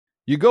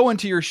You go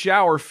into your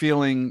shower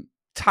feeling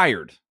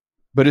tired,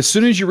 but as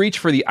soon as you reach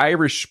for the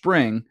Irish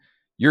Spring,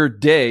 your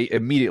day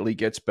immediately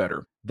gets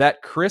better.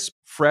 That crisp,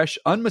 fresh,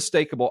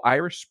 unmistakable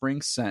Irish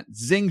Spring scent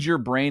zings your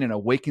brain and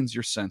awakens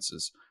your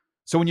senses.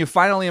 So when you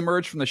finally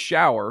emerge from the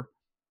shower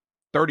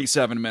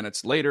 37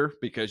 minutes later,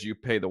 because you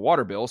pay the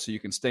water bill so you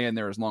can stay in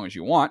there as long as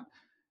you want,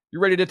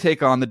 you're ready to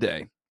take on the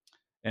day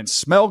and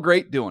smell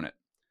great doing it.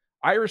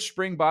 Irish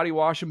Spring Body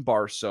Wash and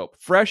Bar Soap.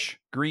 Fresh,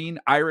 green,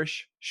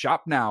 Irish.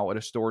 Shop now at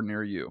a store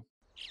near you.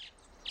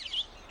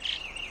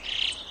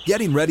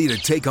 Getting ready to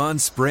take on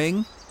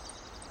spring?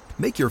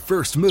 Make your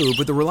first move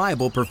with the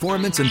reliable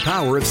performance and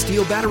power of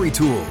Steel battery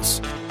tools.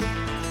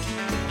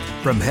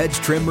 From hedge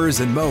trimmers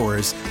and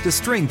mowers to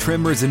string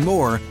trimmers and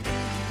more,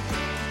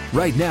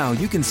 right now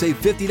you can save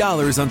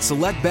 $50 on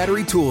select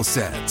battery tool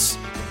sets.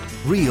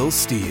 Real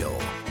Steel.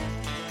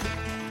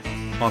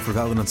 Offer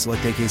valid on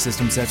select AK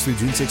system sets through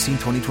June 16,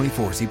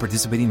 2024. See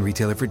participating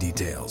retailer for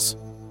details.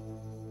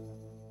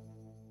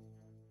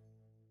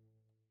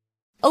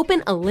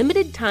 Open a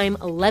limited-time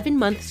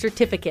 11-month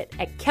certificate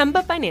at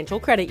Kemba Financial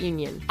Credit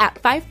Union. At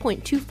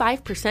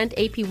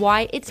 5.25%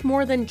 APY, it's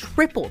more than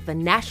triple the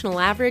national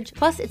average,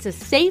 plus it's a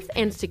safe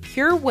and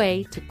secure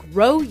way to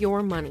grow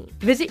your money.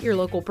 Visit your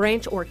local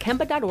branch or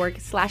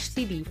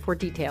kemba.org/cd for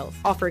details.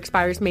 Offer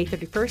expires May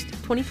 31st,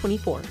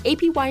 2024.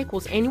 APY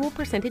equals annual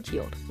percentage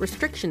yield.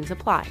 Restrictions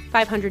apply.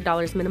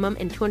 $500 minimum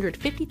and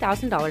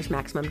 $250,000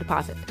 maximum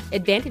deposit.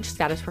 Advantage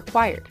status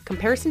required.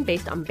 Comparison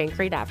based on bank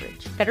rate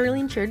average. Federally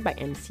insured by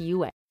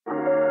NCUA.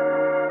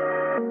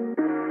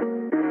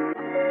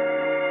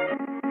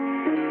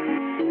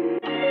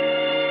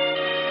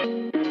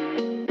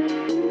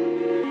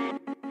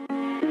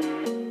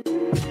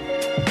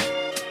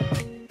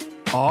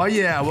 Oh,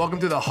 yeah. Welcome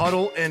to the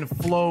Huddle and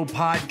Flow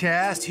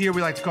podcast. Here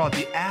we like to call it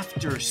the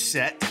after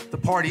set, the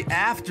party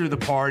after the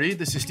party.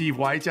 This is Steve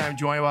White. I'm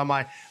joined by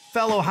my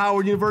fellow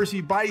Howard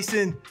University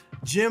Bison,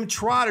 Jim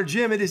Trotter.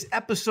 Jim, it is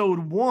episode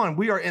 1.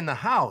 We are in the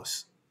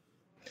house.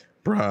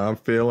 Bro, I'm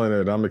feeling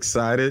it. I'm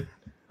excited.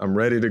 I'm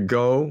ready to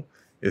go.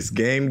 It's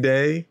game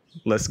day.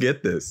 Let's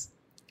get this.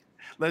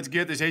 Let's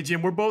get this. Hey,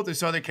 Jim, we're both in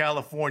Southern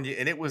California,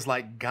 and it was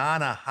like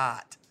Ghana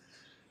hot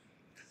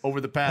over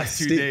the past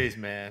 2 days,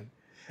 man.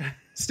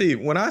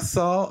 Steve, when I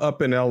saw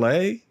up in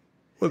L.A.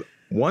 with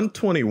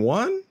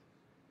 121,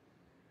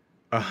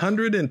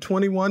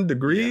 121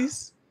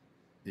 degrees.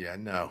 Yeah,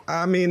 no.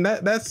 I mean,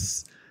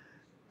 that's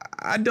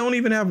I don't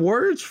even have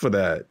words for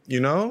that, you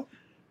know?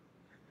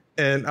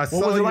 And I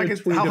saw your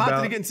tweet how about,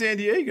 hot did it get in San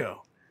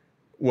Diego?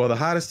 Well, the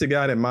hottest it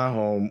got in my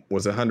home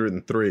was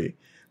 103.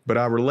 But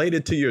I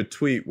related to your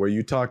tweet where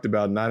you talked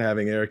about not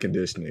having air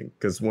conditioning.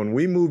 Because when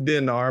we moved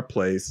into our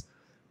place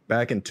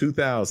back in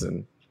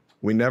 2000,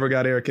 we never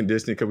got air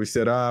conditioning because we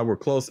said, we're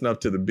close enough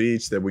to the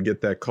beach that we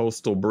get that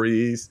coastal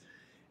breeze.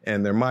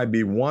 And there might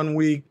be 1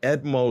 week,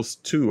 at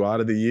most 2 out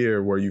of the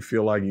year where you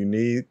feel like you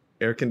need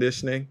air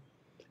conditioning.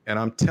 And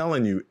I'm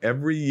telling you,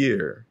 every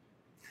year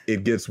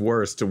it gets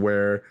worse to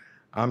where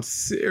I'm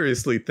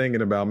seriously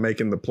thinking about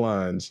making the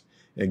plunge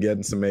and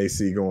getting some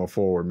AC going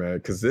forward, man.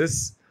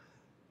 Because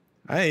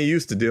I ain't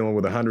used to dealing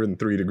with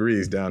 103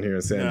 degrees down here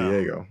in San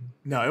Diego.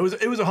 No, it was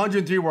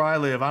 103 where I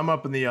live. I'm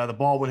up in the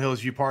Baldwin Hills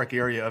View Park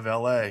area of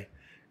LA,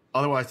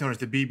 otherwise known as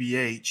the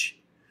BBH.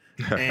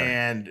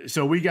 And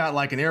so we got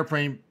like an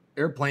airplane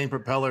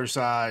propeller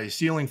size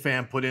ceiling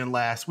fan put in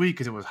last week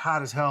because it was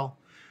hot as hell,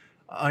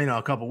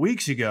 a couple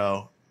weeks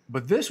ago.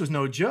 But this was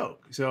no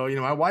joke. So,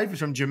 my wife is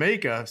from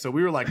Jamaica, so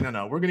we were like,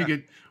 no, we're gonna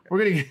get.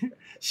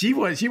 She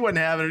wasn't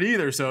having it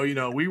either. So,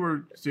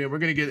 we're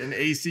gonna get an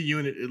AC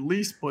unit at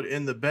least put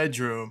in the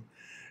bedroom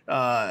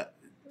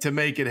to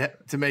make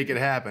it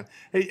happen.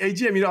 Hey,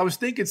 Jim, I was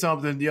thinking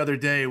something the other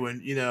day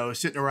when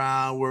sitting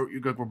around.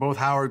 We're both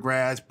Howard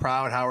grads,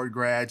 proud Howard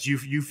grads.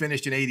 You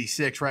finished in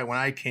 '86, right when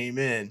I came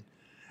in,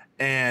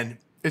 and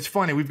it's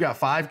funny. We've got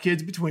 5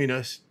 kids between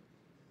us,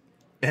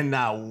 and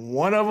not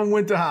one of them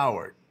went to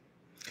Howard.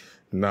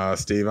 Nah,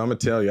 Steve, I'm going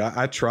to tell you,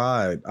 I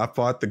tried. I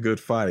fought the good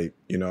fight.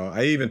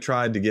 I even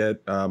tried to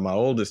get my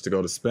oldest to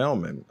go to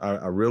Spelman.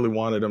 I really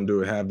wanted him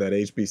to have that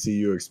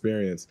HBCU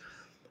experience.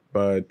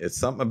 But it's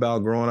something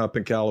about growing up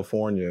in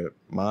California.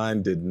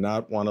 Mine did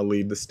not want to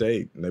leave the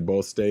state. And they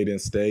both stayed in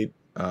state,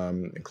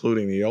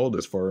 including the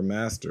oldest for her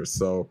master's.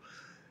 So,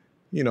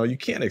 you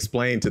can't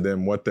explain to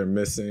them what they're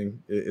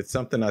missing. It's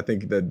something I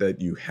think that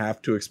you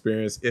have to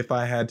experience. If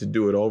I had to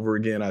do it over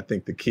again, I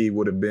think the key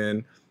would have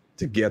been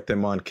to get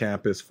them on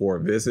campus for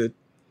a visit.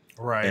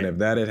 Right. And if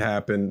that had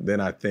happened,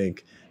 then I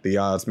think the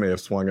odds may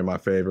have swung in my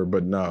favor.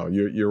 But no,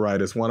 you're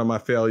right. It's one of my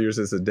failures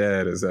as a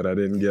dad is that I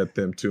didn't get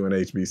them to an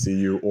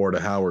HBCU or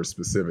to Howard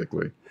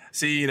specifically.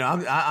 See,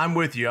 I'm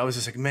with you. I was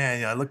just like,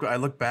 man, I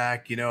look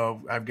back,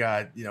 I've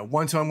got,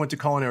 one son went to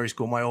culinary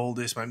school. My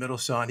oldest, my middle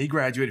son, he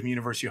graduated from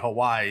University of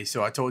Hawaii.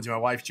 So I told you my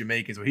wife's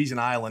Jamaican, so he's an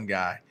island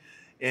guy.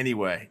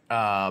 Anyway,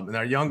 and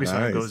our youngest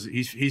son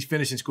he's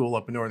finishing school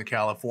up in Northern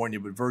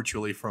California, but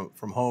virtually from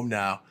home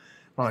now.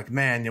 I'm like,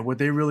 man, what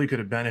they really could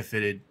have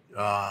benefited,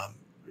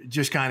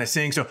 just kind of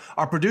seeing. So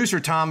our producer,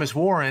 Thomas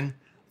Warren,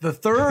 the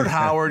third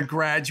Howard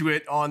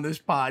graduate on this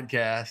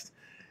podcast.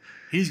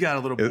 He's got a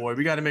little boy.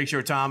 We got to make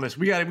sure Thomas.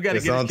 We got to get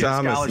a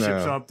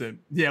scholarship something.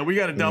 Yeah, we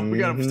got to dump. Mm-hmm. We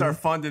got to start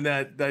funding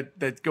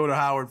that go to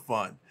Howard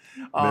fund.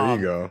 There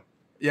you go.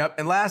 Yep.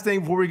 And last thing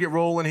before we get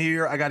rolling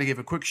here, I got to give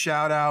a quick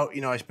shout out.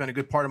 I spent a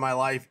good part of my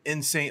life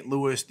in St.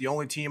 Louis. The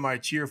only team I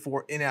cheer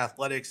for in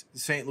athletics, the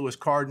St. Louis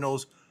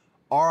Cardinals.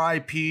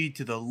 R.I.P.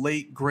 to the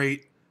late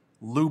great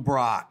Lou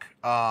Brock.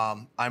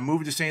 I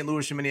moved to St.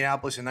 Louis from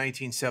Minneapolis in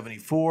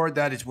 1974.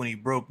 That is when he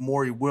broke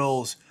Maury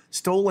Will's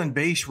stolen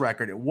base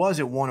record. It was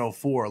at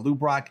 104. Lou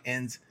Brock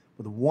ends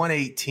with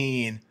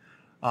 118.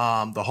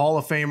 The Hall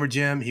of Famer,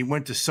 Jim. He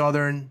went to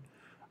Southern.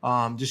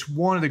 Just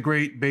one of the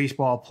great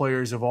baseball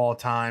players of all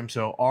time.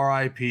 So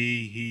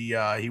R.I.P.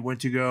 He went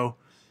to go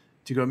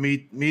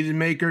meet his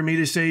maker, meet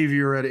his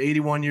savior at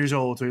 81 years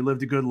old. So he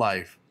lived a good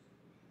life.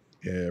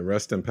 Yeah,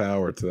 rest in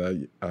power to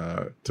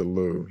that to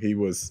Lou. He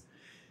was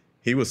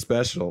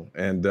special.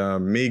 And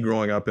me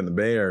growing up in the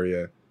Bay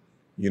Area,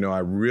 I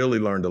really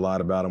learned a lot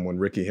about him when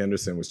Rickey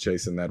Henderson was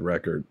chasing that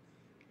record.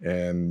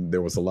 And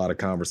there was a lot of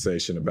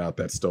conversation about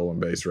that stolen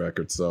base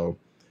record. So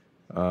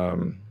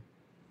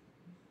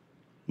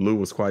Lou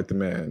was quite the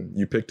man.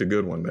 You picked a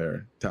good one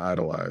there to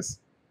idolize.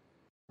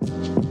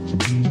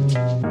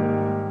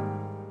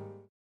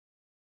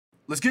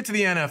 Let's get to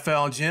the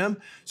NFL, Jim.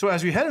 So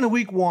as we head into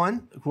week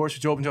 1, of course,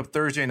 which opens up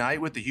Thursday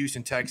night with the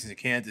Houston Texans and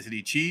Kansas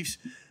City Chiefs,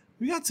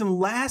 we got some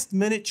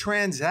last-minute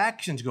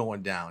transactions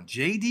going down.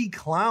 J.D.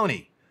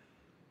 Clowney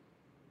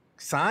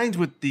signs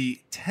with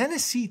the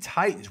Tennessee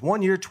Titans.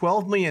 1 year,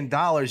 $12 million.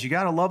 You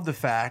got to love the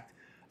fact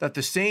that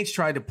the Saints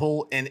tried to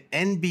pull an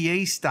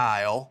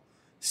NBA-style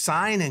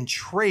sign and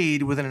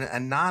trade with an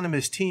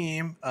anonymous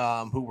team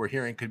who we're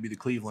hearing could be the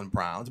Cleveland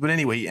Browns. But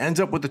anyway, he ends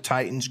up with the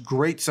Titans.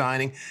 Great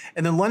signing.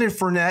 And then Leonard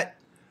Fournette,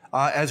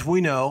 as we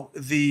know,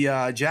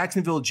 the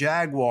Jacksonville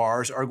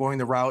Jaguars are going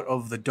the route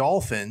of the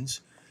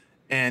Dolphins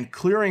and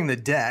clearing the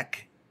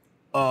deck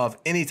of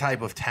any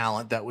type of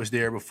talent that was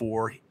there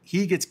before.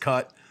 He gets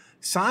cut,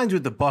 signs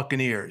with the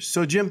Buccaneers.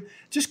 So, Jim,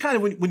 just kind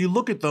of when you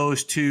look at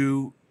those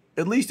two,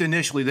 at least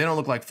initially, they don't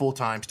look like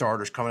full-time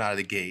starters coming out of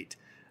the gate.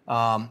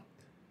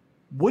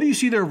 What do you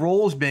see their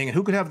roles being, and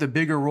who could have the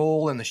bigger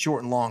role in the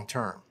short and long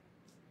term?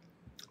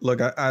 Look,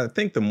 I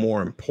think the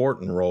more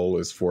important role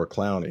is for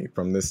Clowney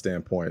from this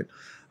standpoint.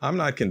 I'm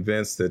not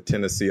convinced that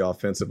Tennessee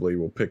offensively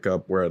will pick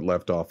up where it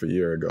left off a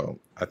year ago.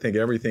 I think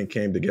everything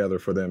came together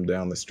for them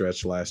down the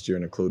stretch last year,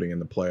 and including in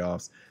the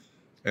playoffs.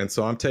 And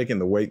so I'm taking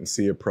the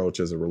wait-and-see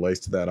approach as it relates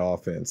to that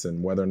offense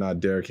and whether or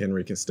not Derrick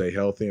Henry can stay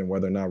healthy and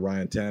whether or not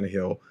Ryan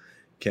Tannehill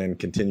can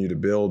continue to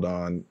build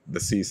on the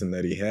season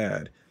that he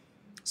had.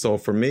 So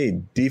for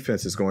me,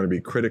 defense is going to be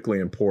critically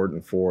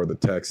important for the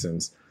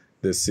Texans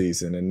this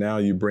season. And now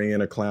you bring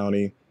in a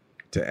Clowney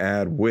to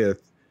add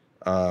with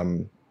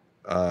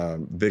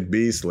Vic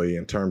Beasley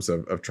in terms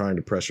of trying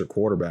to pressure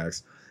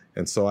quarterbacks.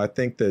 And so I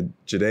think that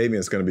Jadeveon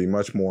is going to be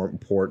much more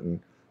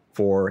important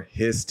for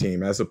his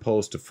team as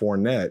opposed to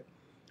Fournette,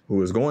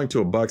 who is going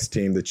to a Bucs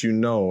team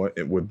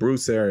that with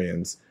Bruce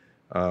Arians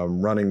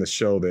running the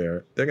show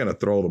there, they're going to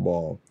throw the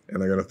ball,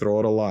 and they're going to throw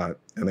it a lot.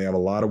 And they have a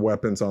lot of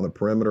weapons on the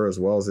perimeter as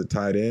well as at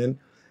tight end.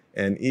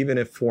 And even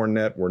if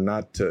Fournette were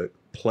not to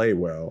play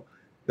well,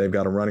 they've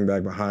got a running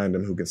back behind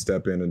him who can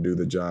step in and do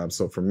the job.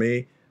 So for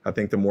me, I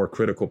think the more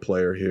critical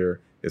player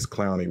here is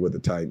Clowney with the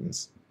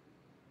Titans.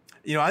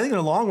 I think in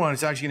the long run,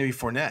 it's actually going to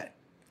be Fournette.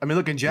 I mean,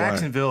 look in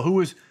Jacksonville,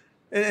 right.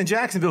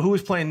 who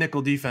was playing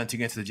nickel defense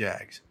against the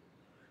Jags,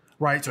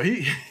 right? So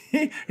he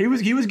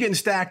was getting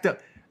stacked up.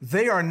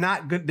 They are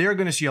not good. They're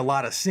going to see a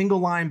lot of single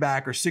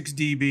linebacker, 6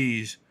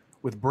 DBs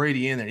with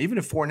Brady in there. Even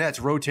if Fournette's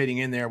rotating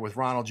in there with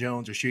Ronald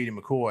Jones or Shady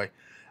McCoy,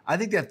 I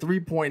think that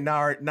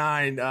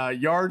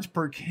 3.9 yards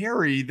per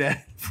carry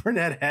that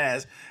Fournette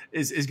has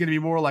is going to be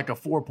more like a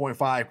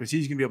 4.5 because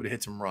he's going to be able to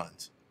hit some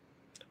runs.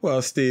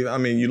 Well, Steve, I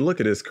mean, you look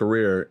at his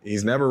career,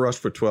 he's never rushed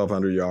for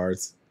 1,200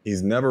 yards.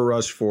 He's never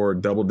rushed for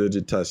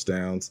double-digit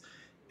touchdowns.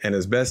 And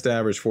his best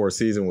average for a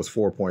season was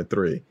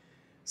 4.3.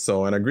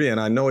 So, and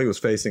I know he was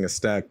facing a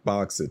stacked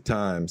box at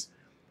times,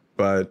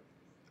 but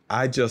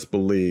I just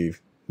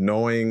believe,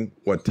 knowing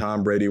what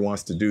Tom Brady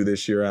wants to do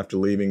this year after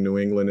leaving New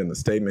England and the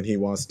statement he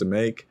wants to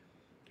make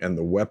and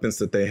the weapons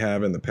that they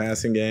have in the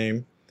passing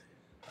game,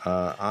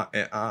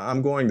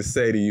 I'm going to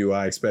say to you,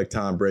 I expect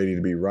Tom Brady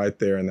to be right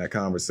there in that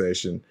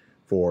conversation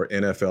for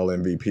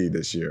NFL MVP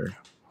this year.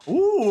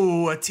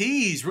 Ooh, a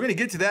tease. We're going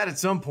to get to that at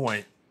some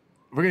point.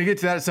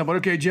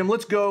 Okay, Jim,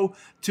 let's go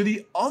to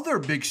the other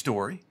big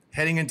story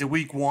heading into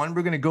week 1.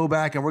 We're going to go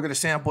back and we're going to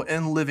sample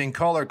in living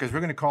color because we're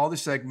going to call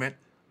this segment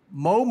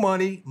Mo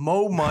Money,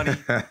 Mo Money,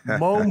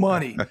 Mo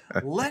Money.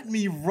 Let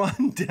me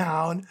run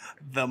down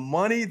the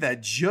money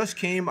that just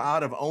came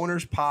out of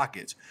owners'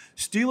 pockets.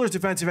 Steelers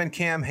defensive end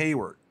Cam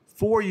Hayward,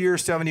 4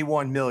 years,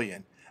 $71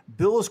 million.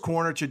 Bills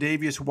corner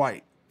Tre'Davious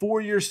White,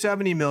 4 years,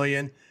 $70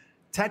 million.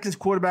 Texans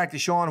quarterback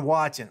Deshaun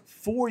Watson,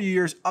 4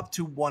 years, up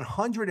to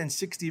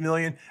 $160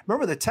 million.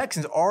 Remember, the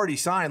Texans already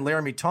signed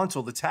Laramie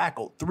Tunsil, the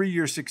tackle, 3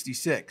 years,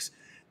 $66.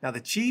 Now the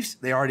Chiefs,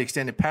 they already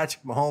extended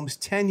Patrick Mahomes,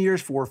 10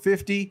 years,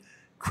 $450.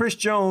 Chris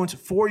Jones,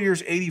 4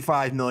 years,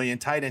 $85 million.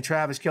 Tight end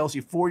Travis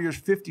Kelce, 4 years,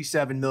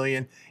 $57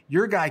 million.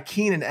 Your guy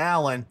Keenan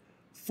Allen,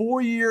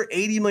 4-year,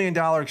 $80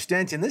 million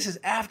extension. This is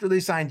after they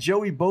signed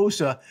Joey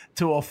Bosa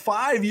to a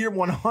 5-year,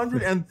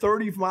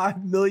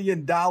 $135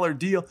 million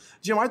deal.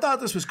 Jim, I thought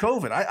this was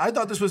COVID. I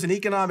thought this was an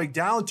economic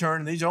downturn,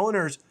 and these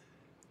owners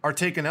are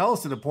taking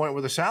L's to the point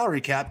where the salary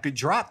cap could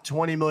drop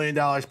 $20 million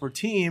per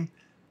team.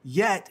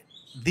 Yet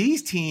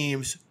these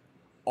teams,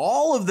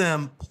 all of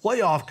them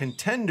playoff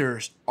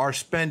contenders, are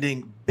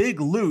spending big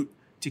loot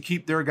to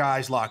keep their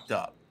guys locked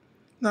up.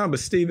 No, but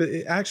Steve,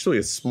 it actually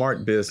is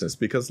smart business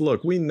because,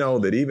 look, we know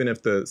that even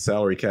if the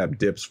salary cap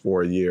dips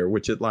for a year,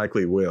 which it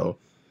likely will,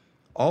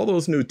 all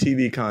those new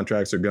TV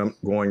contracts are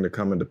going to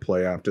come into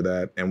play after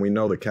that, and we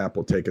know the cap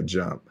will take a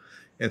jump.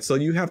 And so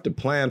you have to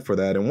plan for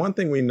that. And one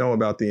thing we know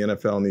about the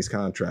NFL and these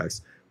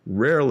contracts,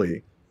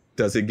 rarely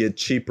does it get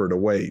cheaper to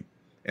wait.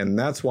 And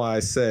that's why I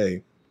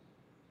say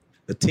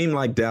a team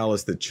like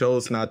Dallas that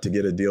chose not to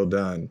get a deal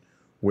done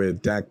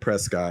with Dak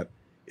Prescott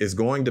is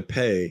going to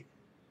pay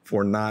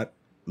for not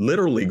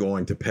literally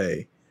going to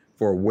pay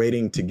for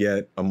waiting to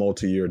get a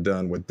multi-year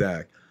done with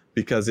Dak.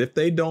 Because if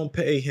they don't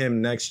pay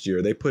him next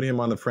year, they put him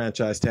on the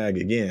franchise tag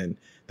again.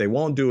 They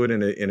won't do it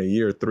in a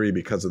year 3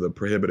 because of the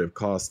prohibitive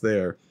costs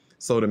there.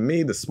 So to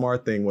me, the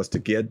smart thing was to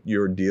get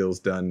your deals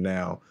done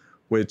now,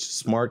 which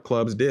smart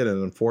clubs did.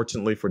 And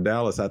unfortunately for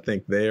Dallas, I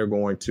think they are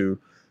going to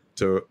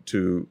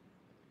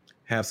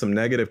have some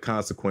negative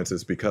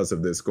consequences because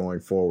of this going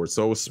forward.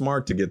 So it was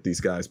smart to get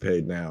these guys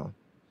paid now.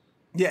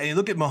 Yeah, and you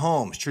look at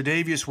Mahomes,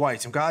 Tre'Davious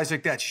White, some guys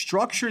like that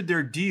structured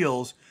their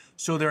deals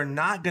so they're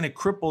not going to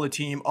cripple the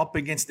team up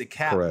against the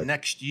cap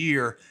next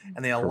year,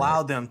 and they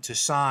allowed them to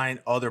sign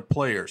other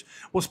players.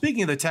 Well,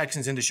 speaking of the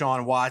Texans and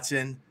Deshaun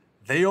Watson,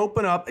 they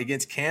open up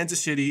against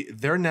Kansas City,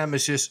 their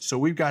nemesis. So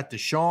we've got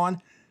Deshaun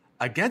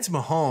against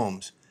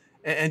Mahomes.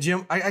 And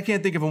Jim, I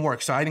can't think of a more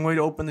exciting way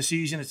to open the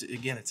season. It's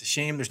a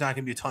shame there's not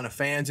going to be a ton of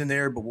fans in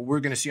there, but what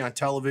we're going to see on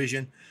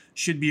television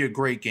should be a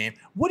great game.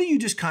 What are you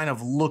just kind of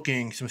some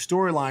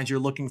storylines you're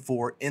looking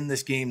for in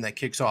this game that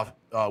kicks off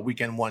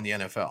weekend 1 in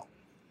the NFL?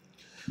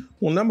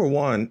 Well, number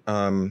one,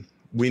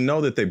 we know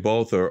that they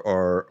both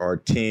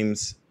are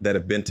teams that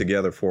have been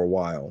together for a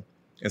while.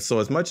 And so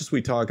as much as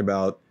we talk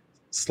about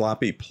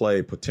sloppy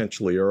play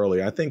potentially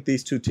early, I think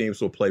these two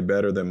teams will play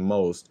better than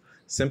most,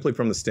 simply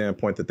from the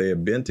standpoint that they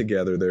have been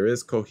together. There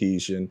is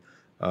cohesion.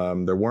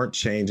 There weren't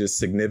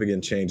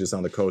significant changes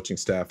on the coaching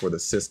staff or the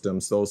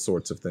systems, those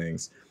sorts of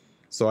things.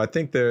 So I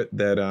think that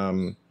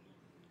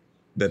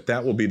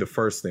will be the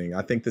first thing.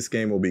 I think this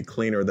game will be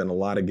cleaner than a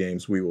lot of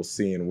games we will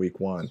see in week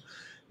 1.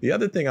 The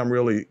other thing I'm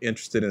really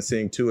interested in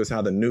seeing, too, is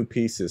how the new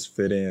pieces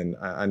fit in.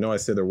 I know I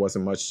said there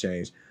wasn't much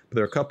change, but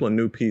there are a couple of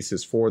new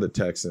pieces for the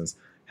Texans.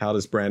 How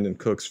does Brandon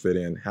Cooks fit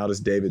in? How does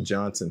David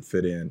Johnson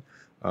fit in?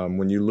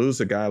 When you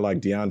lose a guy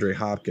like DeAndre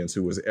Hopkins,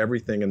 who was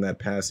everything in that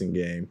passing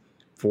game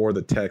for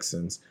the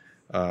Texans,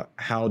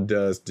 how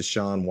does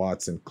Deshaun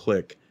Watson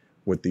click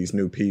with these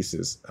new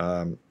pieces?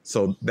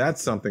 So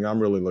that's something I'm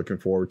really looking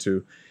forward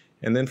to.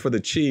 And then for the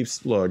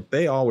Chiefs, look,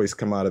 they always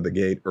come out of the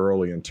gate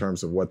early in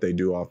terms of what they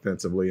do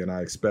offensively, and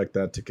I expect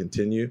that to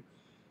continue.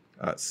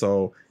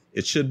 So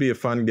it should be a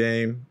fun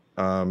game.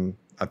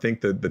 I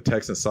think that the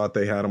Texans thought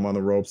they had them on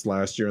the ropes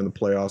last year in the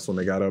playoffs when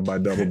they got up by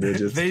double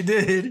digits. They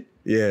did.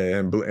 Yeah,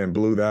 and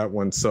blew that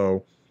one.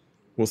 So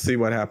we'll see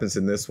what happens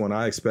in this one.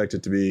 I expect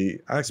it to be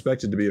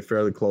a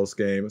fairly close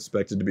game. I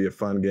expect it to be a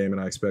fun game,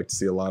 and I expect to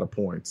see a lot of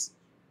points.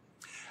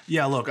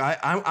 Yeah, look,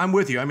 I'm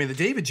with you. I mean, the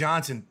David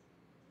Johnson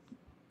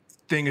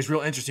thing is real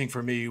interesting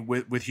for me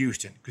with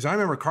Houston, because I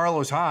remember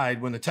Carlos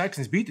Hyde, when the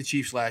Texans beat the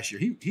Chiefs last year,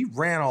 he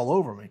ran all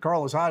over me.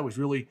 Carlos Hyde was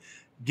really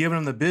giving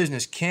them the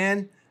business.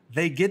 Can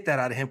they get that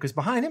out of him? Because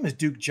behind him is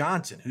Duke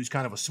Johnson, who's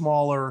kind of a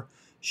smaller,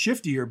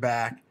 shiftier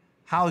back.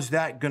 How's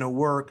that going to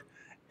work?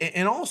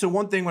 And also,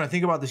 one thing when I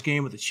think about this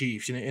game with the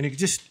Chiefs, and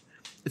it's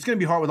going to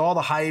be hard with all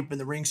the hype and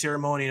the ring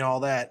ceremony and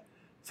all that,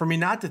 for me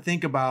not to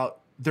think about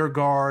their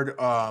guard.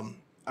 I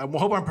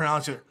hope I'm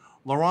pronouncing it,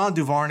 Laurent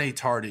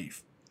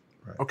Duvernay-Tardif.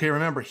 Right. Okay,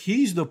 remember,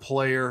 he's the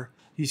player.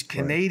 He's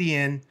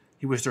Canadian. Right.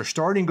 He was their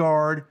starting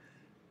guard.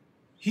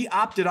 He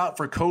opted out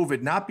for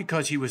COVID, not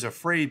because he was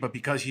afraid, but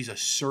because he's a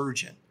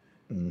surgeon.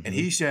 Mm-hmm. And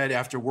he said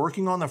after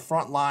working on the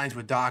front lines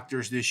with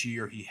doctors this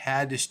year, he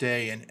had to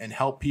stay and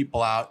help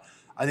people out.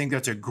 I think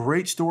that's a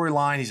great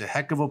storyline. He's a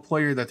heck of a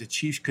player that the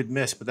Chiefs could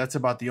miss, but that's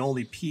about the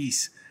only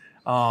piece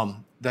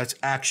that's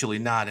actually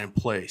not in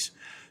place.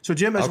 So,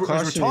 Jim, as we're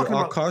talking about...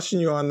 I'll caution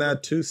you on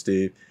that too,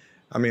 Steve.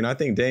 I mean, I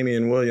think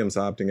Damian Williams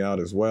opting out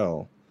as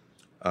well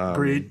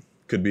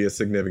could be a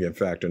significant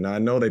factor. Now, I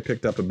know they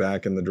picked up a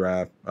back in the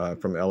draft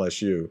from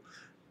LSU,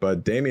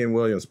 but Damian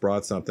Williams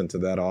brought something to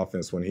that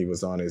offense when he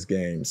was on his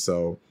game.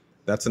 So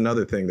that's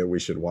another thing that we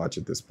should watch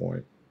at this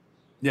point.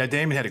 Yeah,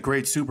 Damian had a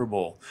great Super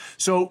Bowl.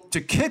 So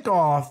to kick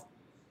off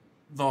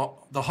the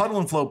Huddle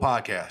and Flow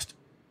podcast,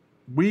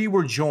 we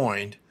were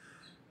joined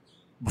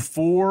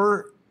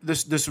before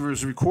this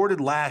was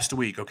recorded last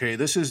week. Okay,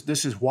 this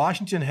is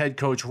Washington head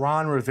coach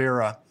Ron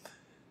Rivera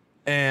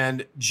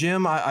And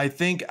Jim, I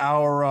think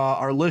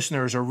our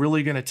listeners are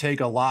really going to take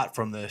a lot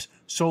from this.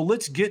 So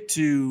let's get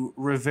to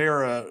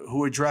Rivera,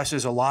 who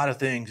addresses a lot of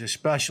things,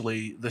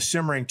 especially the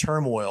simmering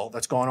turmoil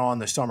that's gone on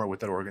this summer with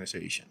that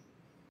organization.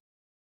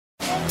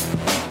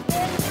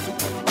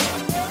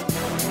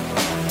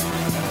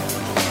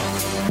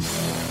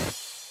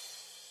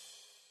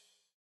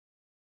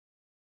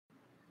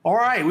 All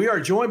right, we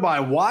are joined by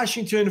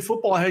Washington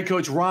football head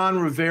coach Ron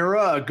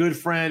Rivera, a good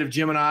friend of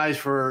Jim and I's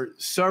for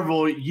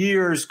several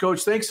years.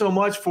 Coach, thanks so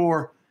much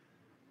for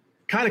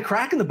kind of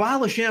cracking the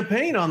bottle of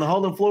champagne on the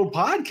Huddle and Flow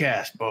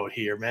podcast boat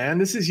here, man.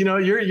 This is,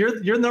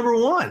 you're number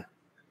one.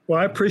 Well,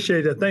 I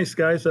appreciate it. Thanks,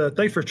 guys.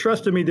 Thanks for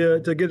trusting me to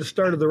get it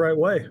started the right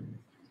way.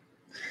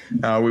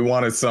 We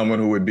wanted someone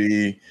who would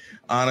be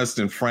honest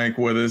and frank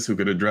with us, who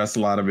could address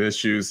a lot of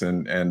issues,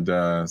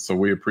 and so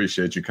we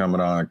appreciate you coming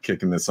on,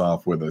 kicking this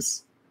off with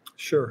us.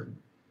 Sure.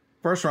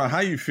 First round,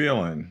 how you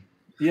feeling?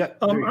 Yeah,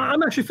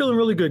 I'm actually feeling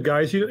really good,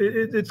 guys.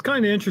 It's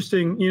kind of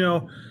interesting.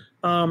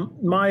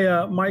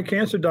 My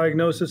cancer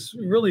diagnosis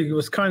really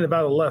was kind of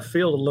out of left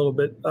field a little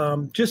bit,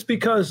 just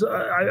because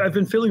I've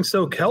been feeling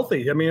so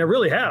healthy. I mean, I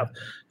really have.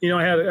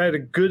 I had a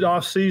good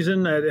off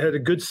season. I had a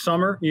good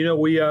summer.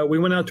 We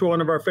went out to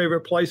one of our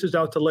favorite places,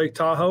 out to Lake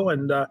Tahoe,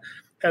 and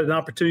had an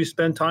opportunity to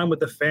spend time with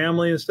the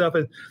family and stuff,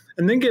 and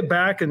then get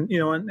back and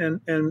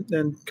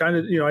kind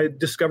of I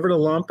discovered a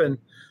lump. And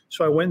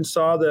so I went and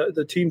saw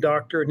the team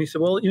doctor, and he said,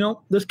 well,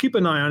 let's keep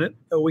an eye on it.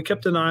 We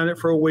kept an eye on it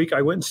for a week.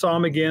 I went and saw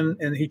him again,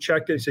 and he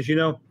checked it. He says,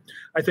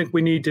 I think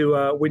we need to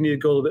go a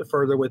little bit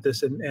further with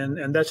this.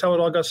 And that's how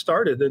it all got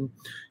started. And,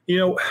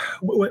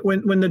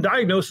 when the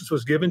diagnosis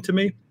was given to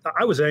me,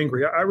 I was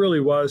angry. I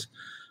really was.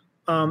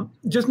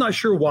 Just not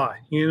sure why.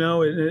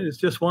 It's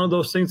just one of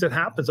those things that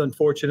happens,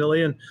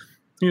 unfortunately. And,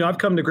 I've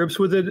come to grips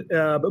with it.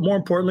 But more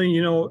importantly,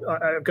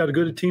 I've got a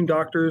good team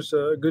doctors,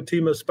 a good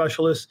team of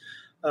specialists,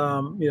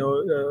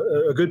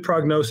 a good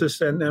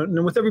prognosis,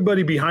 and with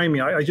everybody behind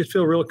me, I just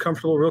feel real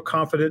comfortable, real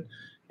confident.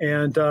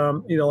 And,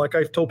 like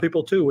I've told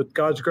people too, with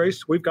God's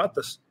grace, we've got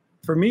this.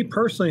 For me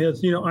personally,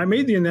 I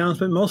made the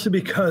announcement mostly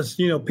because,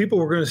 people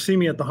were going to see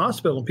me at the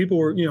hospital. People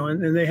were,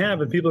 and they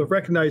have, and people have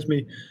recognized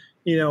me,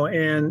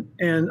 and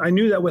I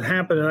knew that would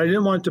happen, and I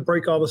didn't want it to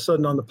break all of a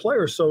sudden on the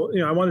players. So,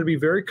 I wanted to be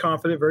very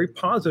confident, very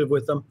positive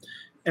with them.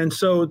 And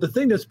so the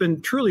thing that's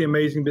been truly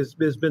amazing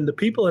has been the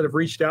people that have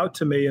reached out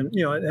to me and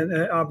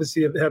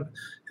obviously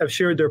have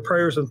shared their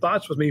prayers and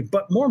thoughts with me.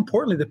 But more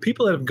importantly, the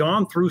people that have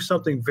gone through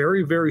something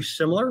very, very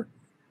similar.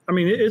 I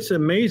mean, it's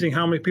amazing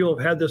how many people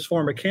have had this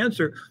form of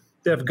cancer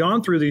that have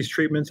gone through these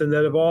treatments and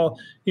that have all,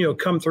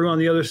 come through on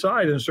the other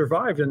side and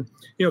survived. And,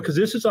 because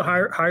this is a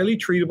highly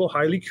treatable,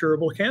 highly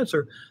curable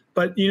cancer.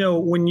 But,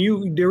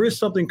 there is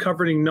something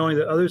comforting knowing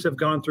that others have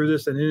gone through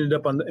this and ended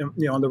up on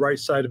the right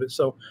side of it.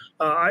 So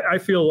I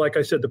feel, like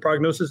I said, the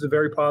prognosis is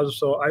very positive.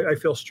 So I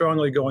feel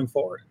strongly going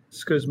forward.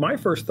 Because my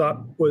first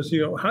thought was,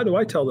 how do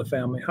I tell the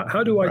family?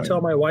 How do I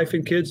tell my wife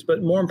and kids?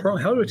 But more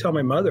importantly, how do I tell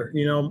my mother?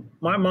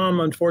 My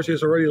mom, unfortunately,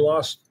 has already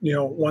lost,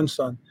 one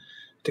son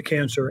to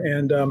cancer.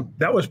 And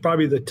that was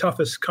probably the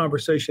toughest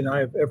conversation I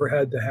have ever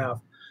had to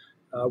have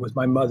with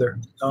my mother,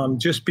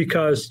 just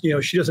because,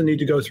 she doesn't need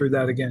to go through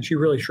that again. She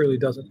really, truly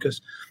doesn't, because,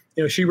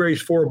 she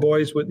raised 4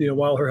 boys with,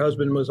 while her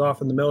husband was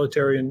off in the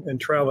military and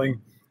traveling,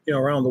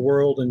 around the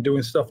world and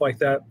doing stuff like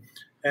that.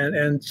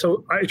 And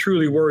so I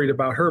truly worried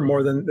about her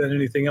more than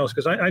anything else,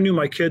 because I knew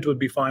my kids would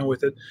be fine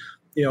with it.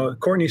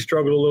 Courtney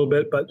struggled a little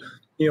bit, but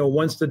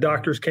once the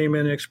doctors came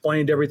in and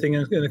explained everything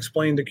and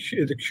explained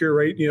the cure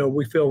rate,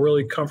 we feel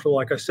really comfortable,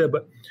 like I said.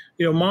 But,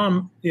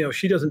 mom,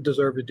 she doesn't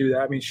deserve to do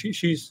that. I mean,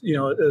 she's,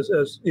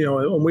 as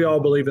and we all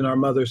believe in our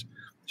mothers,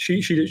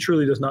 she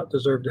truly does not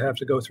deserve to have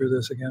to go through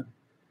this again.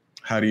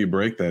 How do you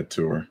break that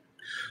to her?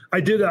 I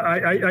did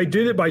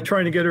it by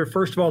trying to get her,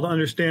 first of all, to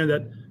understand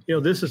that,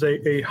 this is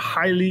a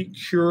highly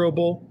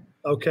curable,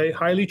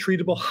 highly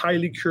treatable,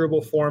 highly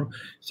curable form.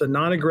 It's a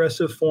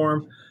non-aggressive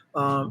form.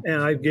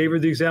 And I gave her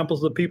the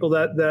examples of the people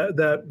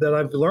that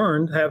I've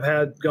learned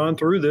have gone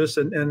through this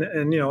and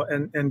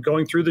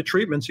going through the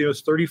treatments.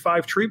 It's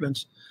 35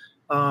 treatments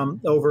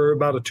over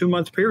about a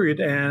 2-month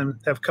period, and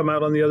have come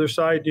out on the other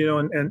side.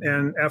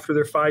 And after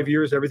their 5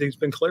 years, everything's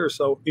been clear.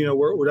 So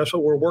that's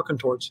what we're working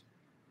towards.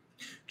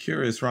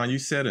 Curious, Ron. You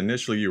said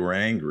initially you were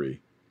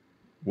angry.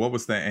 What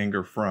was that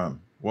anger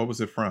from? What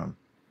was it from?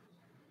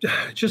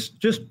 Just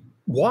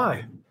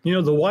why?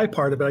 The why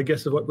part of it, I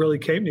guess, is what really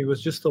came to me,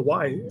 was just the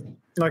why.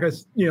 Like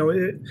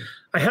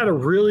I had a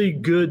really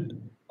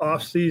good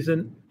off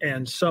season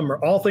and summer,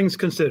 all things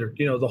considered.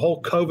 The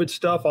whole COVID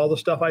stuff, all the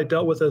stuff I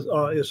dealt with as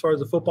far as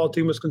the football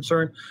team was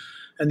concerned,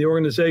 and the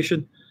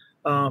organization.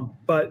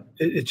 But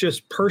it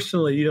just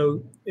personally,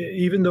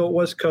 even though it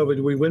was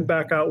COVID, we went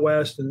back out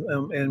west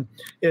and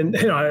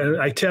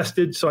I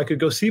tested so I could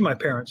go see my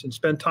parents and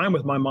spend time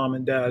with my mom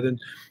and dad and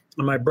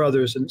my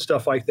brothers and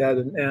stuff like that.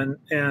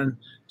 And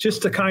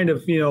just to kind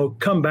of,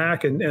 come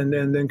back and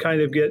then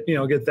kind of get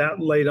that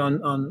laid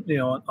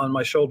on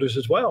my shoulders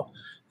as well.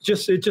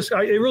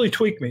 It really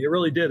tweaked me. It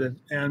really did.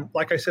 And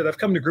like I said, I've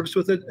come to grips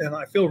with it, and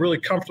I feel really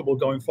comfortable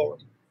going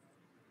forward.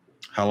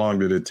 How long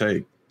did it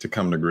take to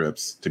come to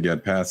grips, to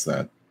get past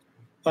that?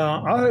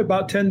 I had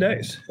about 10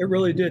 days. It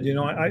really did.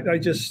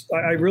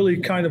 I really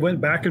kind of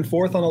went back and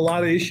forth on a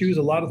lot of issues,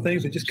 a lot of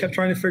things. I just kept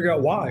trying to figure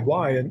out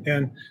why.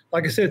 And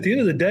like I said, at the end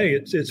of the day,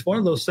 it's one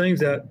of those things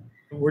that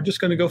we're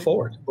just going to go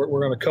forward. We're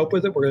going to cope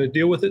with it. We're going to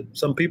deal with it.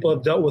 Some people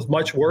have dealt with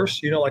much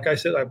worse. Like I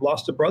said, I've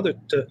lost a brother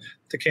to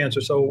cancer.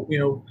 So,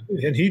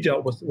 and he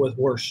dealt with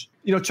worse.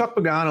 Chuck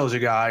Pagano is a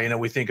guy,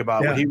 we think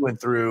about what he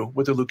went through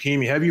with the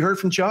leukemia. Have you heard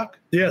from Chuck?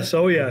 Yes.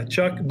 Oh, yeah.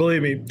 Chuck,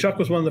 believe me, Chuck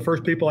was one of the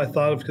first people I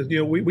thought of because,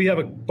 we have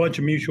a bunch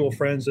of mutual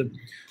friends. And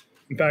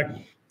in fact,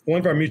 one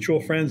of our mutual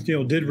friends,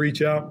 did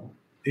reach out.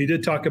 He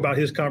did talk about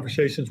his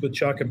conversations with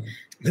Chuck. And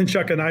then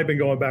Chuck and I have been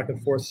going back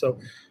and forth. So,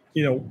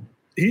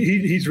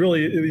 he's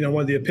really,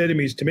 one of the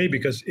epitomes to me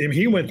because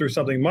he went through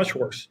something much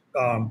worse.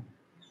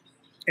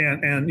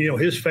 And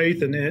his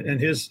faith and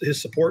his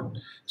support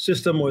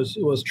system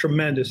was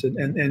tremendous.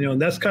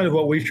 And that's kind of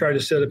what we've tried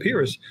to set up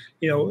here is,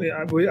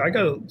 I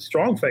got a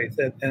strong faith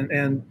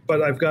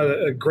but I've got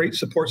a great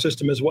support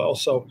system as well.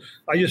 So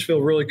I just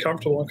feel really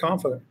comfortable and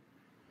confident.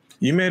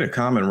 You made a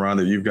comment, Ron,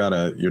 that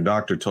your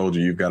doctor told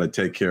you've got to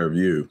take care of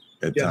you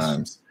at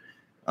times.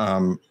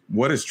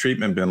 What has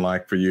treatment been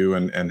like for you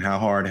and how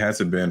hard has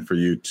it been for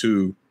you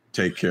to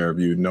take care of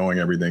you, knowing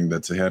everything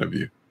that's ahead of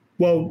you?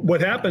 Well, what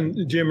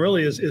happened, Jim,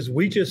 really is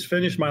we just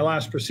finished my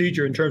last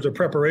procedure in terms of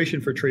preparation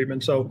for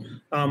treatment. So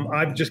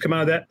I've just come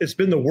out of that. It's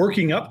been the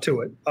working up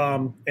to it.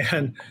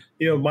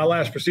 My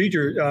last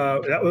procedure,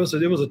 it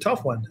was a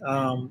tough one.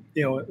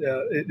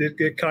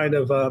 It kind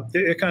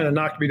of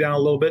knocked me down a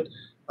little bit.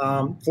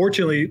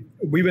 Fortunately,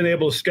 we've been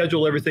able to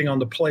schedule everything on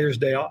the player's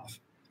day off.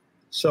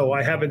 So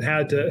I haven't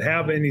had to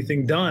have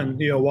anything done,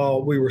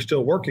 while we were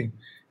still working.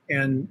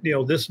 And,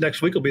 this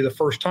next week will be the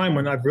first time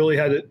when I've really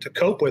had to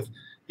cope with,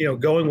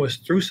 going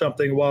through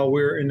something while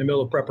we're in the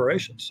middle of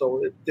preparation.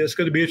 So it's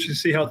going to be interesting to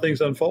see how things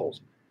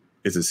unfold.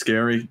 Is it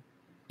scary?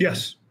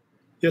 Yes.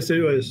 Yes,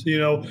 it is.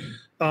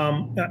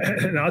 And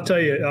I'll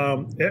tell you,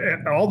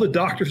 all the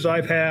doctors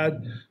I've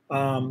had,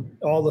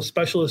 all the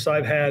specialists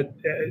I've had,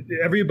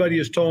 everybody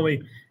has told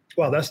me,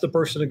 well, that's the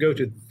person to go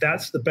to.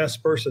 That's the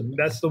best person.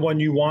 That's the one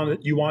you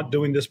want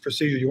doing this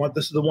procedure.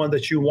 This is the one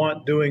that you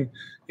want doing,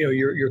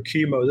 your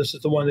chemo. This is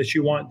the one that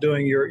you want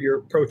doing your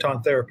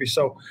proton therapy.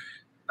 So,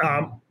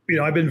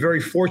 I've been very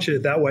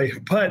fortunate that way.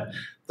 But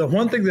the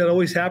one thing that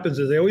always happens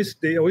is they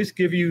always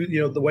give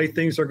you, the way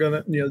things are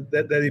going to,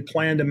 that they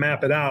plan to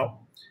map it out.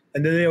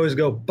 And then they always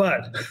go,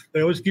 but they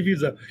always give you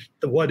the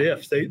what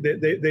ifs.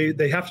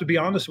 They have to be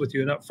honest with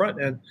you and up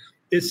front. And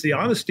it's the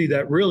honesty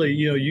that really,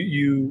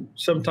 you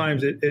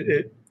sometimes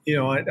if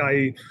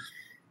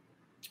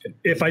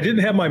I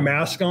didn't have my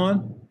mask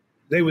on,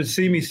 they would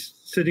see me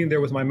sitting there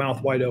with my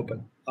mouth wide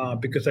open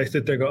because I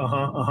sit there and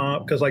go,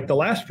 because like the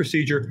last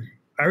procedure,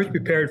 I was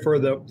prepared for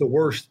the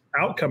worst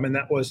outcome. And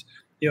that was,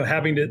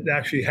 having to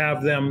actually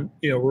have them,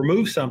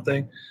 remove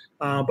something.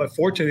 But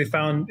fortunately, they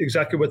found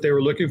exactly what they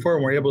were looking for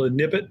and were able to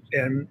nip it.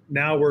 And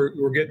now we're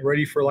getting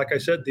ready for, like I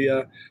said,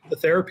 the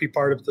therapy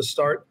part of the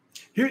start.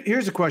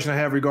 Here's a question I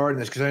have regarding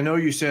this, because I know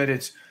you said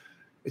it's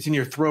in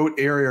your throat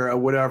area or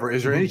whatever.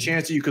 Is there any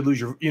chance that you could lose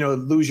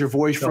your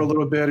voice for a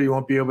little bit, or you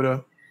won't be able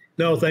to?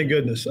 No, thank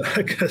goodness.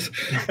 Because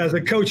as a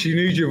coach, you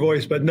need your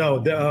voice. But no,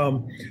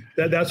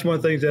 that's one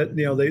of the things that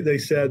they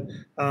said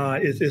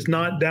it's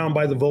not down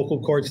by the vocal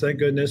cords. Thank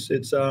goodness.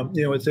 It's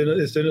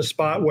it's in a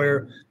spot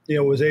where it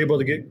was able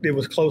to get. It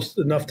was close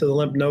enough to the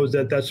lymph nodes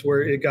that's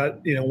where it got.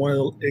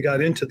 It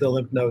got into the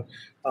lymph node.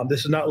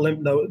 This is not lymph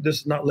node.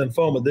 This is not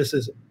lymphoma. This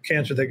is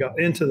cancer that got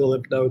into the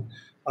lymph node.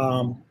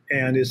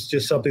 And it's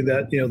just something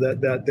that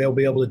that they'll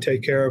be able to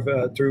take care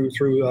of through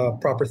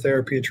proper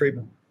therapy and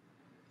treatment.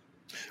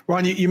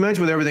 Ron, you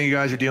mentioned with everything you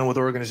guys are dealing with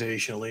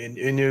organizationally,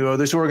 and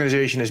this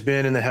organization has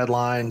been in the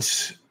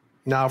headlines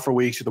now for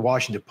weeks with the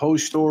Washington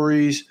Post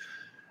stories.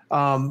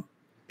 And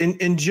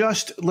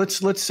just let's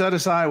set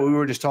aside what we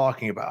were just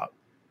talking about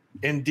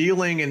in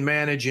dealing and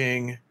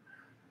managing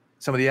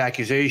some of the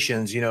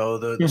accusations,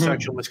 the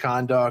sexual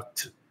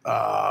misconduct.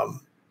 Now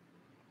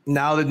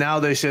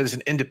they said it's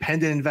an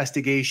independent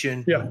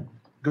investigation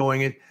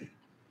going in.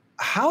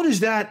 How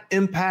does that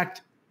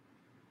impact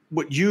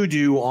what you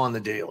do on the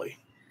daily?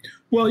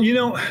 Well,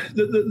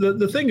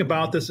 the thing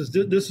about this is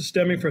this is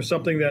stemming from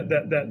something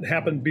that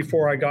happened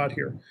before I got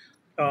here.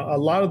 A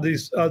lot of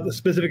these the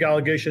specific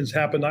allegations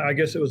happened, I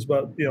guess it was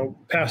about,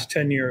 past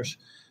 10 years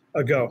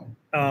ago.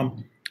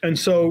 And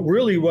so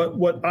really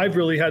what I've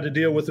really had to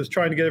deal with is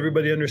trying to get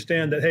everybody to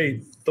understand that, hey,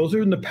 those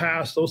are in the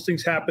past. Those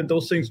things happened.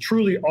 Those things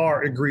truly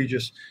are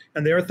egregious.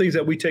 And they are things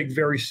that we take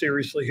very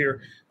seriously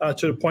here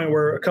to the point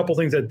where a couple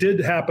things that did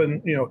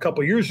happen, a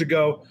couple years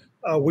ago,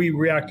 we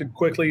reacted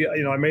quickly.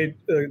 I made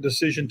a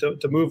decision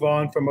to move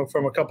on from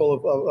a couple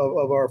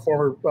of our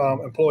former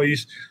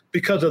employees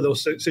because of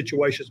those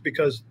situations,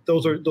 because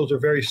those are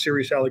very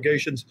serious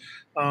allegations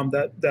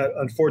that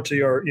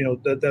unfortunately are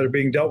that are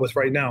being dealt with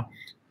right now.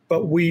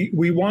 But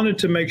we wanted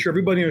to make sure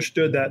everybody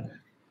understood that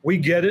we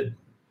get it,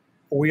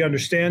 we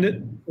understand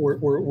it,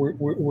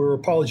 we're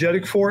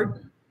apologetic for it,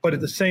 but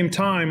at the same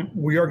time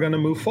we are going to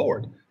move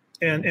forward.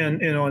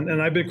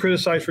 And I've been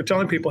criticized for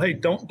telling people, hey,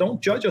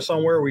 don't judge us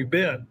on where we've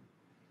been.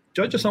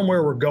 Judge us on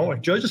where we're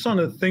going. Judge us on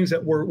the things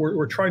that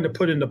we're trying to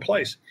put into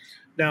place.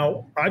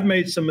 Now, I've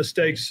made some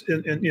mistakes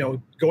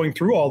in going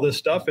through all this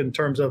stuff in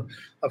terms of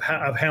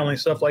handling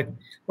stuff, like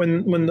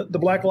when the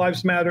Black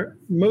Lives Matter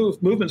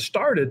movement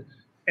started,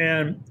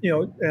 and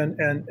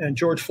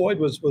George Floyd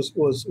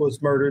was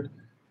murdered.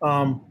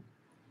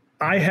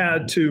 I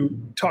had to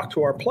talk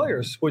to our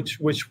players, which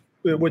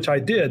I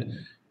did.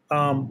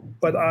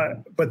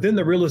 But then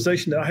the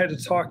realization that I had to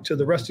talk to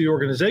the rest of the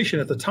organization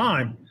at the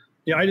time,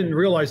 I didn't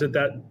realize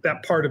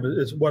that part of it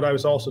is what I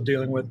was also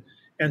dealing with.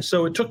 And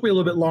so it took me a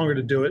little bit longer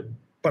to do it,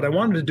 but I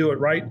wanted to do it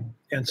right.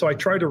 And so I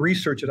tried to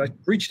research it. I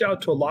reached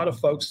out to a lot of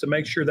folks to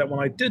make sure that when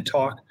I did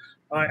talk,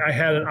 I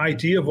had an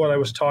idea of what I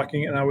was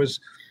talking, and I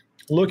was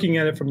looking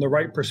at it from the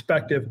right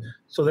perspective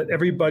so that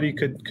everybody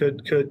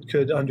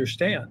could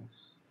understand.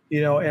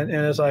 And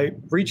as I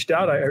reached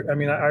out, I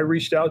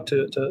reached out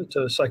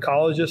to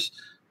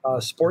psychologists,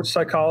 sports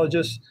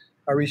psychologists.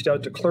 I reached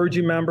out to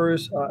clergy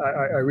members.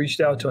 I reached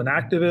out to an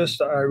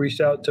activist. I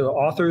reached out to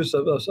authors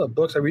of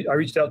books. I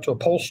reached out to a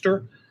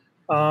pollster.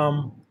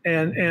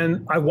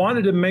 And I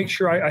wanted to make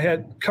sure I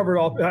had covered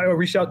all. I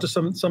reached out to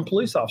some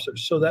police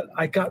officers so that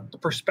I got the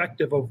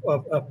perspective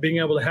of being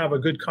able to have a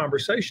good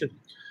conversation.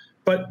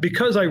 But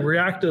because I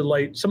reacted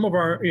late, some of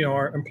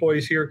our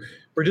employees here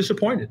were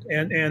disappointed,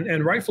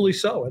 and rightfully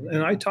so.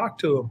 And I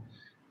talked to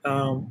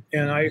them,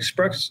 and I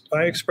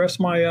expressed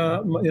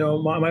my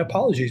my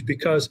apologies,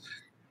 because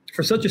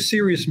for such a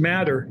serious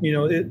matter,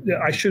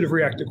 I should have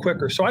reacted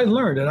quicker. So I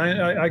learned, and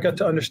I got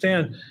to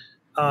understand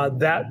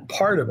that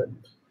part of it.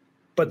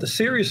 But the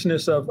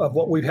seriousness of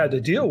what we've had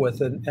to deal with,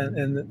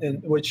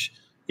 and which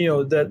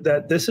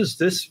that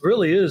this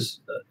really is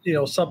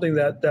something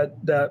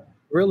that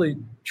really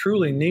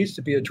truly needs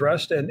to be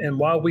addressed. And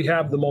while we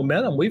have the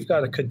momentum, we've got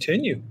to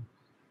continue.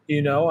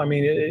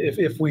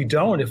 If we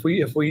don't, if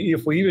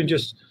we even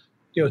just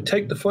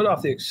take the foot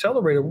off the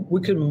accelerator,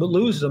 we can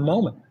lose the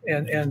moment.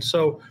 And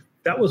so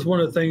that was one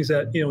of the things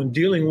that in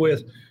dealing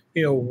with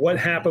what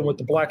happened with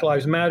the Black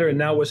Lives Matter, and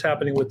now what's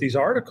happening with these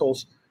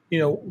articles.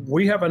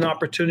 We have an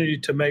opportunity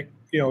to make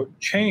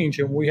change,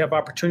 and we have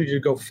opportunity to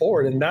go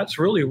forward, and that's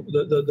really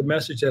the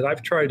message that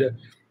I've tried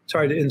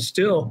to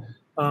instill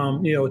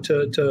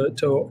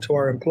to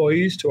our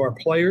employees, to our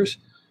players,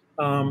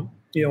 and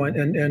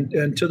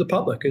to the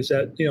public, is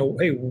that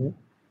hey,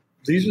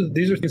 these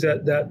are things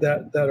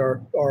that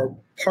are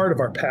part of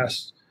our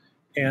past,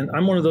 and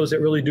I'm one of those that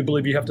really do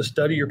believe you have to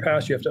study your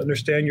past, you have to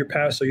understand your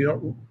past, so you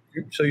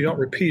don't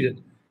repeat it,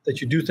 that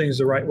you do things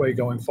the right way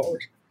going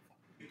forward.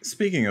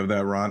 Speaking of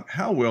that, Ron,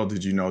 how well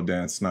did you know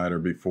Dan Snyder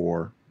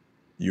before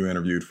you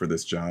interviewed for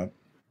this job?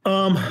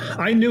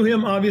 I knew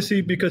him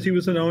obviously because he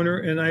was an owner,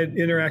 and I had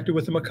interacted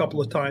with him a couple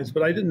of times,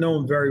 but I didn't know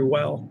him very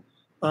well.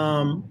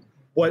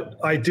 What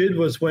I did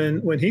was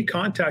when he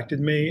contacted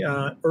me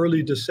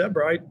early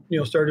December, I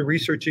started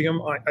researching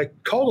him. I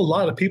called a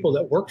lot of people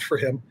that worked for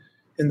him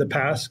in the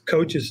past,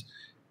 coaches,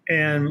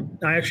 and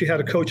I actually had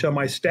a coach on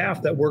my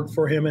staff that worked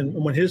for him. And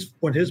when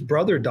his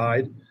brother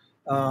died,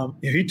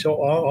 he told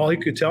all he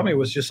could tell me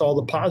was just all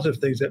the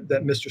positive things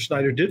that Mr.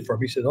 Snyder did for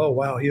him. He said, "Oh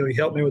wow, he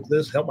helped me with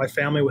this, helped my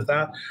family with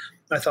that."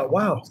 I thought,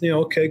 wow,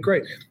 okay,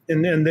 great.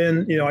 And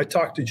then I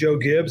talked to Joe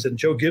Gibbs, and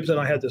Joe Gibbs and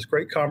I had this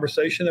great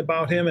conversation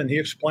about him, and he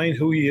explained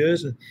who he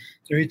is. And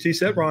he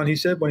said, Ron, he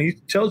said, when he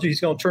tells you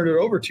he's going to turn it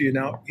over to you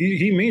now,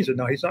 he means it.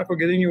 Now he's not going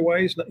to get in your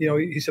way.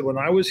 He said, when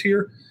I was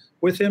here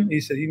with him, he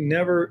said he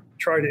never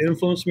tried to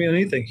influence me on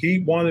anything. He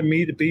wanted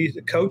me to be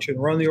the coach and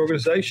run the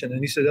organization.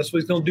 And he said, that's what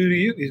he's going to do to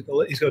you. He's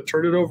going to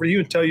turn it over to you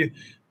and tell you,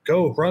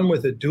 go run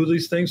with it, do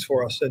these things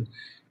for us.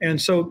 And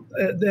so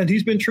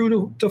he's been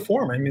true to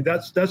form. I mean,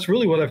 that's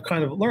really what I've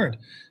kind of learned.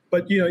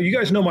 But, you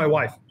guys know my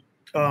wife.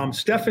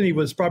 Stephanie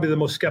was probably the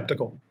most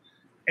skeptical,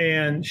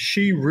 and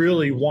she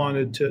really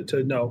wanted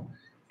to know.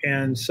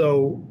 And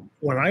so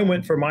when I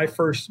went for my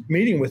first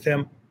meeting with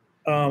him,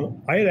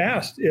 I had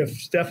asked if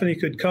Stephanie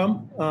could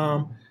come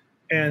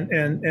and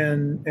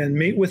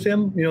meet with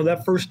him,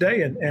 that first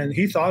day. And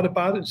he thought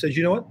about it and said,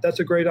 you know what, that's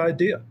a great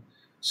idea.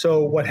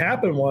 So what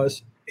happened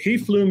was he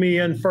flew me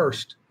in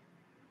first.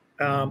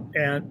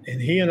 And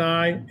he and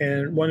I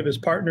and one of his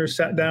partners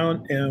sat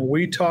down, and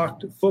we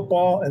talked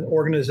football and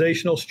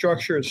organizational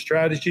structure and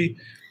strategy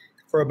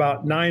for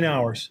about 9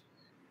 hours.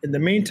 In the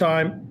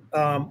meantime,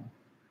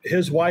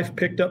 his wife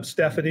picked up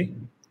Stephanie,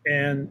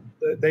 and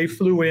they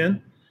flew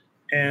in,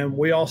 and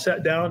we all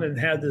sat down and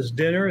had this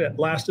dinner that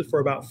lasted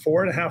for about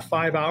 4.5,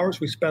 5 hours.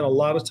 We spent a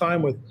lot of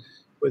time with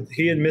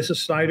he and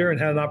Mrs. Snyder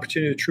and had an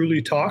opportunity to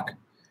truly talk.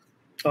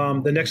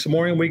 The next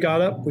morning we got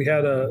up, we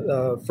had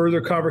a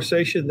further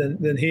conversation.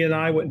 Then he and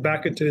I went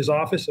back into his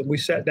office, and we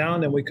sat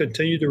down and we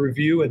continued to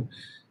review and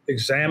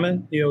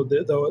examine,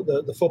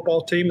 the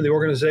football team and the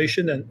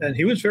organization. And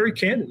he was very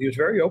candid. He was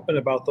very open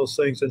about those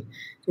things, and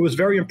it was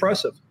very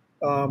impressive.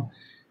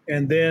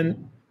 And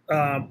then,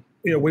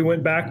 we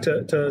went back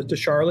to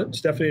Charlotte,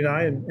 Stephanie and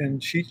I,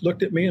 and she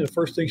looked at me, and the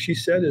first thing she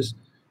said is,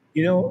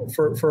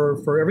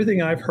 for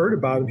everything I've heard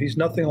about him, he's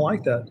nothing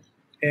like that.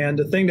 And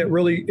the thing that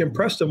really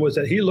impressed him was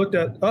that he looked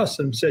at us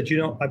and said,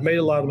 I've made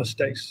a lot of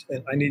mistakes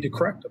and I need to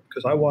correct them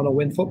because I want to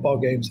win football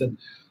games. And,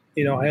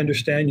 I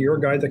understand you're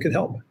a guy that could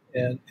help.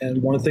 And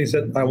one of the things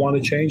that I want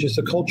to change is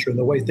the culture and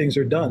the way things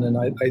are done. And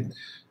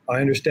I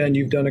understand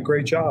you've done a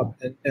great job.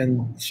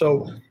 And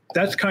so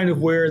that's kind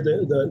of where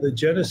the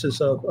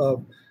genesis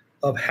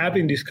of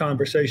having these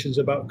conversations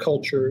about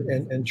culture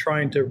and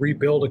trying to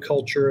rebuild a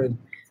culture and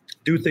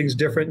do things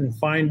different and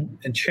find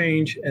and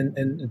change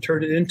and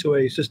turn it into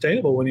a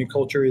sustainable winning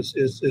culture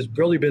is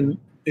really been,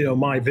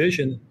 my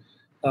vision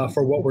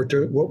for what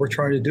we're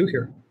trying to do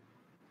here.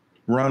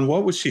 Ron,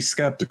 what was she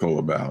skeptical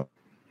about?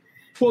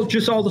 Well,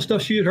 just all the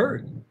stuff she had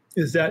heard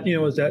is that he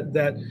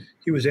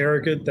was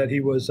arrogant, that he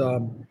was,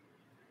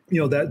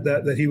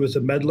 that he was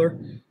a meddler.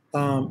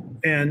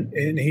 And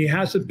he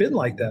hasn't been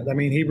like that. I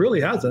mean, he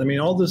really hasn't. I mean,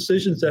 all the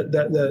decisions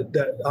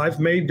that I've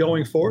made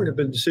going forward have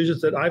been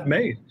decisions that I've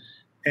made.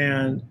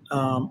 And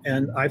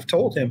I've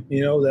told him,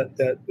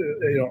 that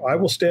I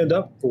will stand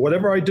up for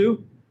whatever I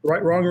do,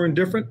 right, wrong, or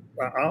indifferent.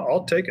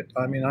 I'll take it.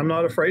 I mean, I'm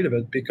not afraid of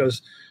it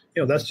because,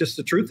 that's just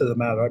the truth of the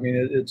matter. I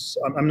mean,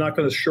 I'm not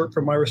going to shirk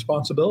from my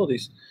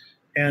responsibilities.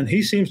 And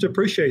he seems to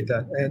appreciate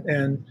that.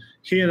 And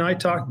he and I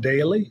talk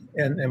daily.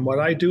 And what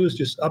I do is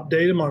just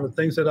update him on the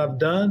things that I've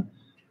done.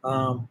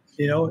 And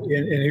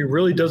he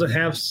really doesn't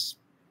have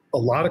a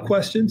lot of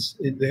questions.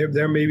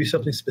 There may be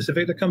something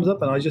specific that comes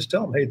up, and I just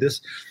tell him, hey,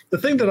 the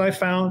thing that I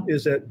found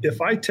is that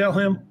if I tell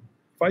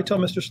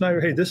Mr.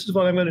 Snyder, hey, this is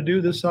what I'm going to do,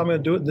 this is how I'm going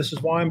to do it, and this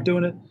is why I'm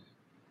doing it,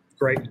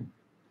 great.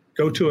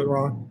 Go to it,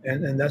 Ron.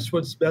 And that's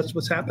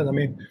what's happened. I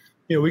mean,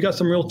 we got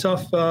some real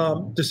tough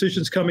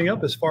decisions coming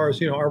up as far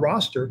as, our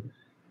roster.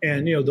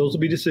 And, those will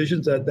be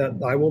decisions that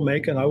I will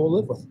make and I will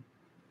live with.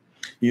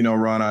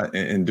 Ron,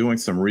 in doing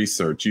some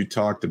research, you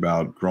talked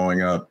about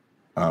growing up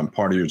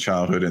part of your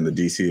childhood in the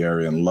D.C.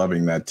 area and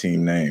loving that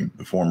team name,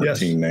 the former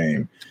team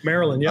name.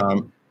 Maryland, yeah.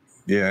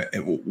 Yeah.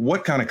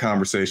 What kind of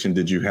conversation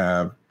did you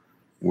have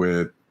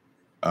with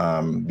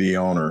the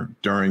owner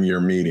during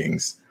your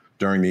meetings,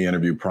 during the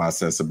interview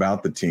process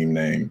about the team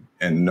name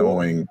and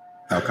knowing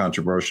how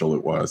controversial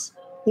it was?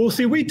 Well,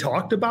 see, we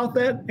talked about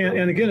that.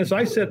 And again, as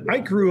I said, I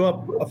grew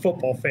up a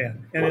football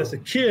fan. And as a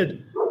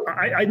kid,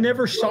 I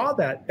never saw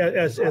that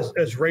as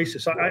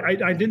racist.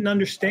 I didn't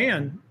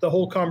understand the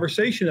whole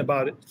conversation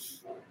about it.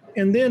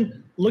 And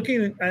then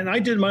and I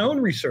did my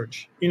own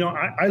research.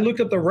 I looked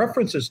at the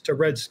references to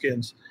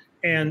Redskins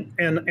and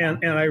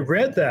I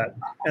read that.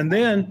 And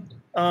then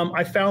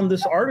I found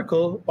this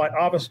article by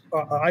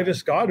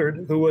Ivis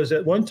Goddard, who was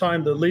at one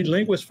time the lead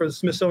linguist for the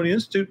Smithsonian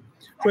Institute,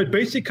 who had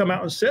basically come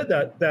out and said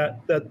that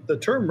the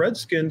term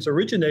Redskins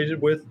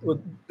originated with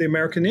the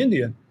American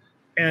Indian.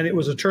 And it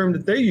was a term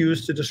that they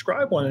used to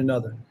describe one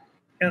another.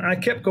 And I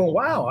kept going,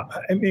 wow.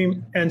 I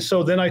mean, and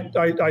so then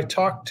I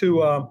talked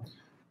to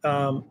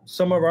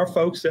some of our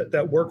folks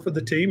that work for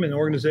the team and the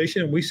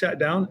organization, and we sat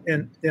down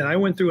and I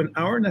went through an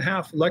hour and a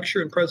half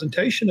lecture and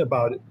presentation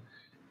about it.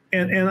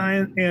 And then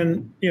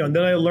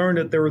I learned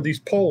that there were these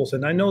polls,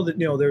 and I know that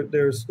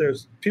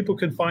there's people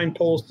can find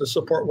polls to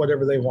support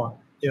whatever they want.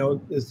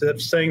 Is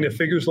that saying that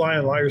figures lie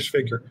and liars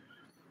figure?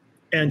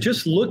 And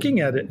just looking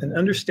at it and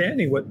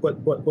understanding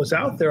what was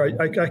out there,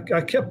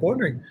 I kept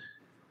wondering,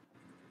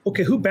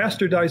 okay, who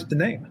bastardized the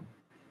name?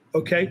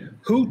 Okay,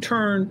 who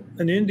turned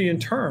an Indian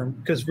term?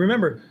 Because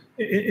remember,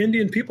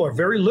 Indian people are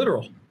very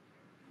literal.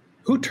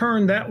 Who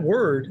turned that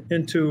word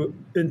into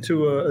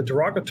a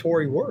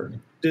derogatory word?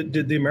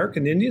 Did the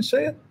American Indians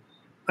say it?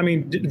 I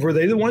mean, were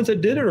they the ones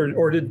that did it,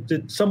 or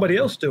did somebody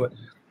else do it?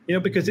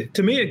 Because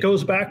to me, it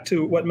goes back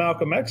to what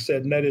Malcolm X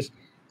said, and that is,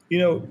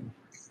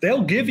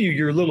 they'll give you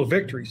your little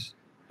victories,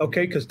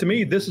 okay? Because to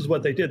me, this is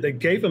what they did. They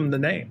gave them the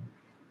name,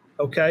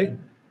 okay?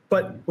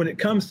 But when it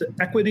comes to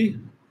equity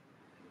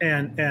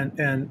and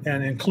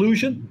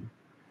inclusion,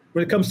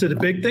 when it comes to the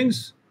big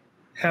things,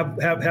 have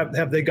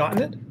they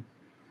gotten it?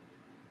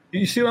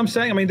 You see what I'm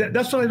saying? I mean,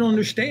 that's what I don't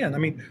understand. I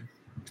mean,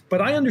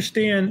 but I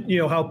understand,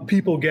 how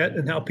people get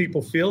and how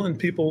people feel and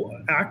people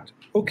act.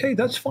 Okay,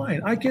 that's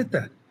fine. I get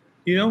that.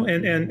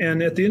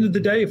 And at the end of the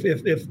day,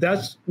 if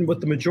that's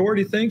what the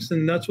majority thinks,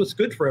 then that's what's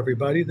good for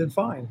everybody, then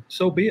fine.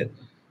 So be it.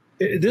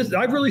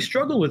 I've really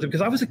struggled with it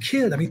because I was a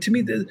kid. I mean, to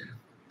me,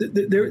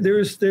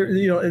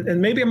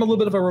 and maybe I'm a little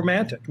bit of a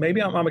romantic.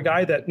 Maybe I'm a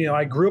guy that,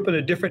 I grew up in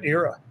a different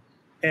era.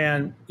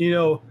 And,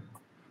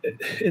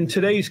 in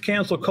today's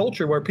cancel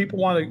culture where people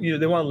want to,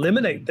 they want to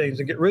eliminate things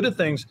and get rid of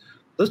things,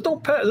 let's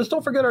don't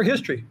forget our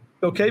history,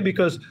 okay?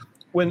 Because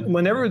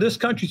whenever this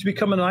country's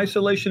become an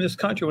isolationist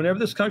country, whenever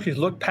this country's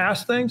looked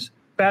past things,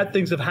 bad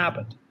things have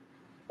happened,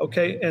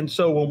 okay? And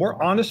so when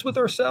we're honest with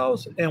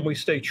ourselves and we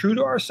stay true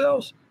to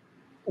ourselves,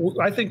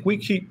 I think we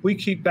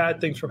keep bad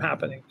things from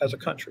happening as a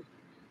country.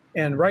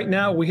 And right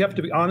now we have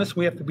to be honest,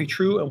 we have to be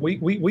true, and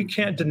we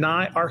can't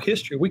deny our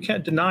history. We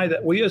can't deny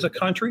that we as a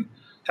country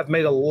have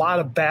made a lot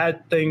of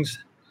bad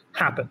things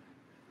happen.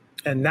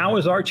 And now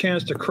is our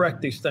chance to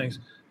correct these things.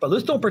 But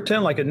let's don't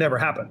pretend like it never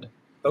happened.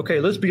 Okay,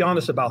 let's be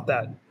honest about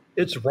that.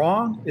 It's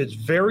wrong, it's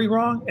very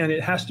wrong, and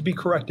it has to be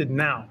corrected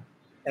now.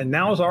 And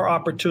now is our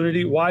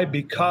opportunity. Why?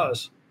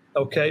 Because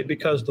okay,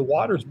 because the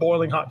water's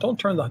boiling hot. Don't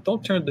turn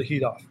the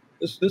heat off.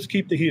 Let's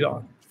keep the heat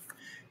on.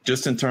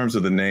 Just in terms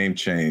of the name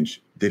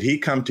change, did he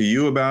come to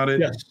you about it,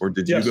 yes. or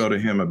did yes. you go to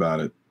him about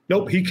it?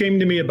 Nope, he came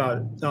to me about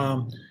it.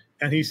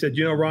 And he said,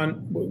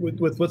 Ron,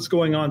 with what's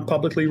going on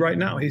publicly right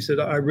now, he said,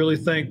 I really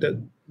think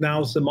that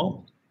now's the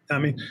moment. I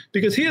mean,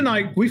 because he and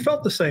I, we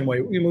felt the same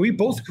way. We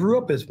both grew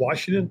up as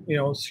Washington,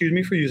 excuse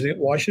me for using it,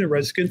 Washington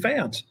Redskin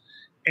fans.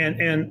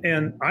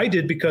 And I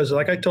did because,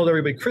 like I told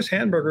everybody, Chris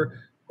Hanburger,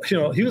 he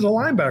was a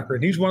linebacker,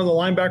 and he's one of the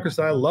linebackers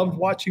that I loved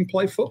watching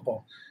play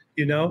football,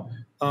 and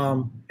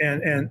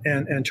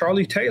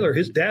Charlie Taylor,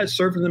 his dad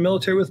served in the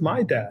military with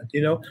my dad.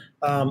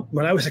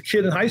 When I was a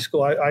kid in high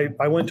school,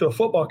 I went to a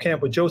football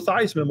camp with Joe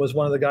Theismann was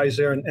one of the guys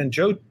there, and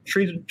Joe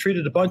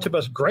treated a bunch of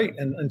us great,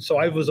 and so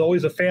I was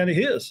always a fan of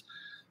his.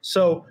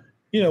 So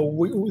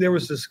there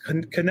was this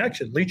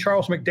connection. Lee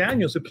Charles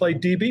McDaniels, who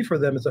played DB for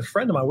them, is a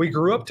friend of mine. We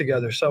grew up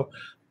together, so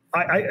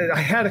I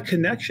had a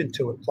connection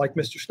to it, like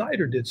Mr.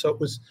 Snyder did. So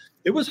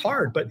it was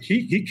hard, but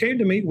he came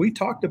to me. We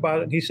talked about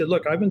it, and he said,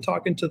 "Look, I've been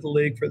talking to the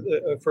league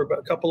for about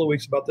a couple of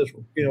weeks about this.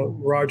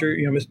 Roger,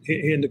 he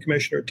and the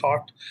commissioner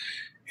talked,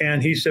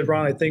 and he said,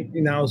 Ron, I think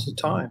now is the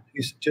time.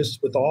 He said,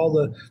 just with all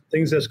the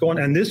things that's going,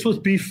 and this was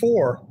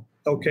before.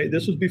 Okay,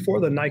 this was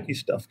before the Nike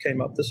stuff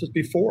came up. This was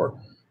before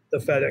the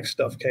FedEx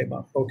stuff came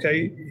up.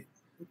 Okay,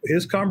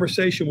 his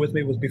conversation with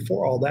me was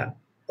before all that.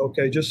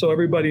 Okay, just so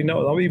everybody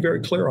knows, I'll be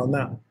very clear on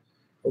that.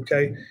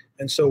 Okay.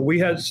 And so we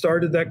had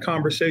started that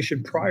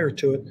conversation prior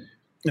to it.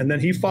 And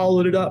then he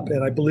followed it up.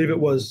 And I believe it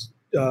was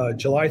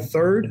July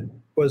 3rd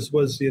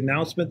was the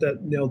announcement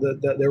that,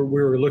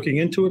 we were looking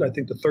into it. I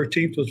think the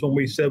 13th was when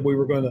we said we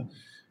were going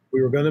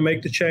to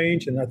make the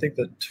change. And I think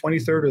the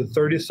 23rd or the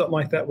 30th, something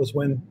like that, was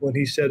when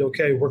he said,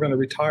 okay, we're going to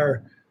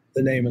retire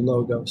the name and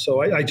logo.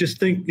 So I just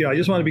think, I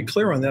just want to be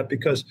clear on that,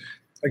 because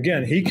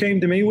again, he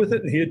came to me with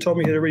it, and he had told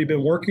me he had already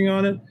been working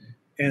on it.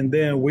 And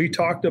then we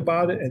talked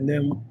about it, and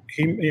then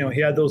he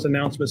had those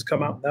announcements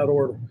come out in that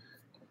order.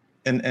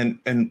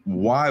 And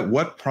why?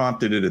 What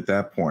prompted it at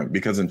that point?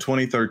 Because in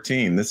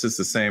 2013, this is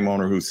the same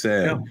owner who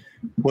said,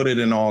 put it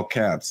in all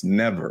caps,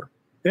 never.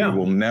 Yeah. We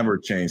will never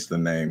change the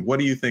name. What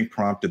do you think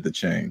prompted the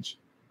change?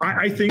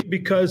 I think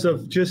because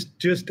of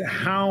just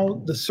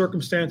how the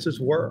circumstances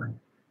were.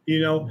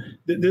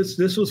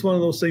 This was one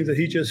of those things that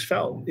he just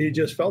felt. He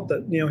just felt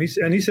that, he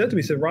said to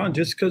me, he said, Ron,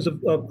 just because of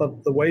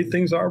the way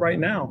things are right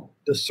now,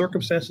 the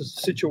circumstances,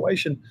 the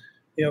situation,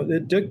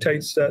 it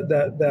dictates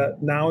that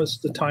now is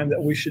the time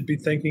that we should be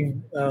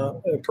thinking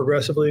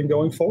progressively and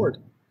going forward.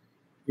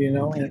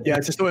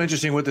 It's just so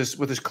interesting with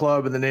this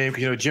club and the name.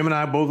 Jim and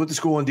I both went to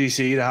school in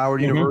DC, to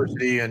Howard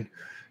University, and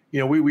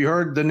we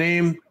heard the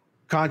name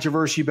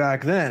controversy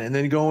back then, and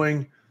then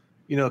going.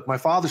 My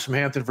father's from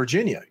Hampton,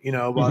 Virginia,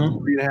 about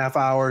 3.5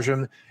 hours.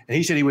 And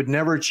he said he would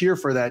never cheer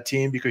for that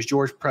team because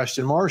George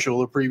Preston Marshall,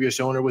 the previous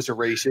owner, was a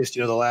racist,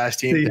 the last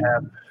team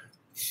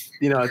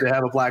to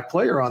have a black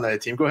player on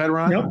that team. Go ahead,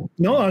 Ron.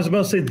 No, I was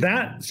about to say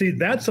that. See,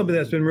 that's something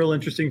that's been real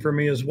interesting for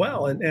me as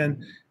well.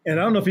 And I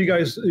don't know if you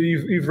guys,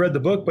 you've read the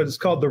book, but it's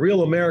called The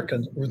Real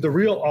Americans, The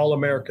Real All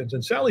Americans.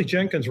 And Sally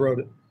Jenkins wrote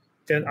it.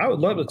 And I would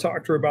love to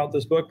talk to her about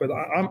this book, but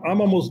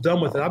I'm almost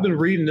done with it. I've been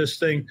reading this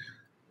thing.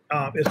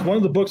 It's one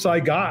of the books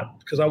I got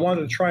because I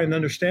wanted to try and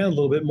understand a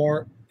little bit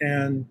more.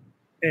 And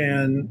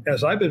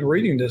as I've been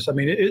reading this, I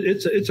mean,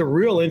 it's a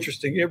real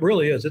interesting. It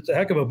really is. It's a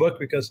heck of a book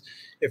because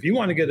if you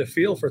want to get a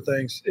feel for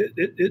things,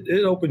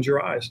 it opens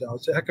your eyes. Now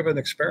it's a heck of an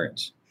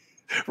experience.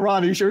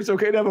 Ron, are you sure it's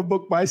okay to have a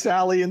book by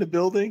Sally in the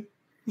building?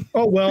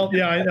 Oh well,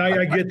 yeah,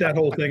 I get that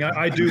whole thing.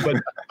 I do, but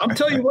I'm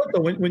telling you what though,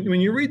 when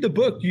you read the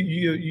book,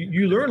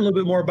 you learn a little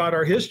bit more about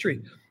our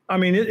history. I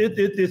mean,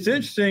 it's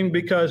interesting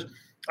because.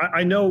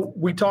 I know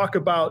we talk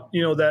about,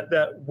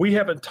 that we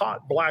haven't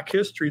taught Black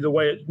history the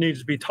way it needs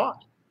to be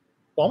taught.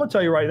 Well, I'm going to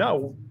tell you right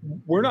now,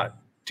 we're not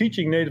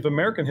teaching Native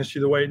American history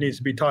the way it needs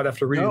to be taught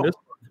after reading this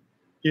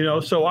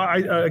book. So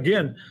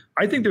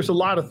I think there's a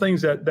lot of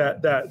things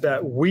that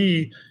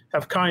we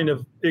have kind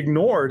of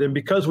ignored, and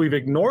because we've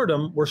ignored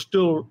them, we're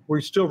still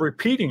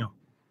repeating them.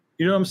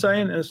 You know what I'm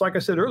saying? And it's like I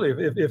said earlier,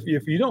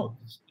 if you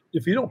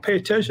don't pay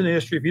attention to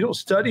history, if you don't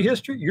study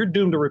history, you're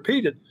doomed to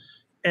repeat it.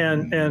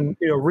 And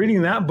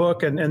reading that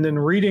book and then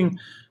reading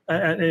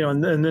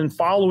and then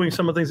following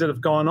some of the things that have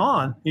gone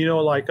on,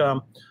 like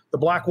the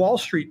Black Wall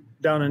Street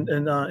down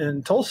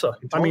in Tulsa.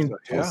 I mean,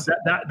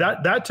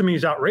 that to me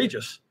is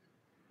outrageous.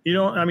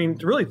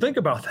 Really think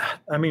about that.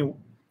 I mean,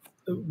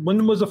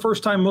 when was the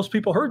first time most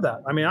people heard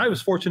that? I mean, I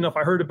was fortunate enough.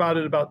 I heard about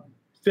it about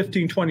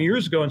 15, 20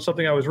 years ago in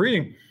something I was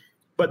reading.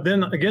 But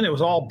then again, it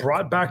was all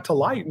brought back to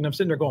light. And I'm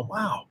sitting there going,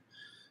 wow.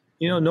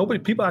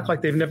 People act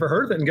like they've never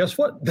heard of it. And guess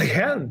what? They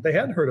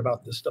hadn't heard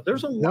about this stuff.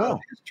 There's a lot of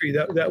history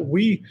that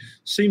we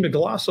seem to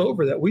gloss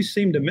over, that we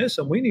seem to miss.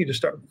 And we need to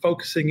start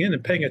focusing in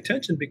and paying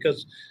attention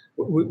because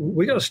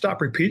we got to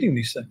stop repeating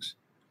these things.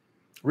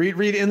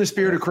 Read In the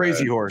Spirit of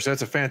Crazy Horse.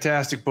 That's a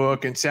fantastic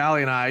book. And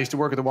Sally and I used to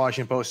work at the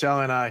Washington Post.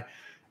 Sally and I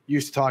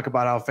used to talk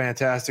about how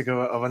fantastic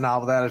of a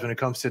novel that is when it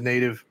comes to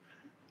Native.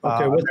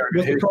 Okay,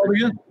 what's it called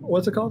again?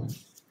 What's it called?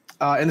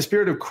 In the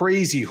Spirit of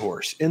Crazy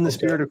Horse. In the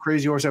Spirit of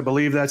Crazy Horse, I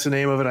believe that's the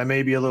name of it. I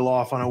may be a little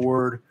off on a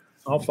word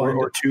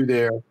or two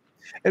there.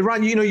 And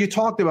Ron, you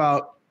talked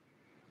about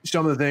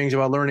some of the things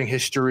about learning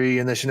history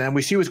and this and that. And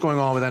we see what's going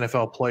on with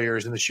NFL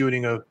players and the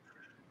shooting of,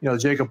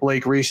 Jacob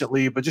Blake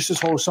recently, but just this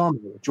whole summer,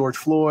 George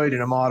Floyd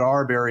and Ahmaud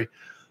Arbery.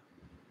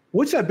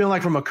 What's that been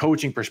like from a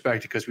coaching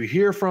perspective? Because we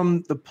hear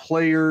from the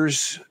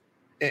players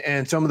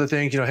and some of the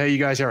things, hey, you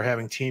guys are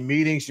having team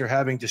meetings, you're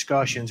having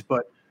discussions,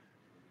 but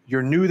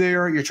you're new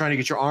there. You're trying to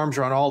get your arms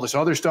around all this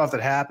other stuff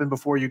that happened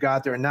before you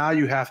got there. And now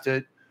you have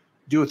to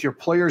deal with your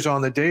players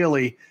on the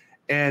daily.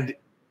 And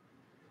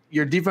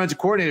your defensive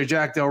coordinator,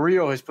 Jack Del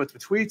Rio, has put the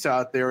tweets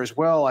out there as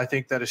well. I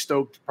think that has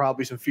stoked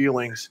probably some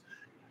feelings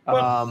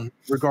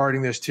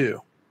regarding this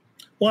too.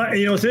 Well,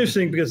 it's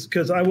interesting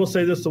because I will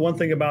say this: the one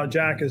thing about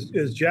Jack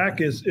is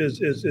Jack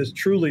is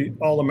truly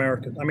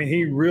all-American. I mean,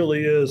 he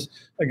really is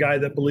a guy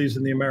that believes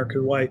in the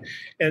American way,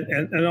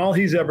 and all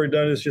he's ever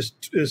done is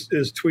just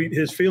tweet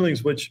his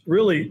feelings. Which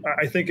really,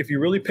 I think, if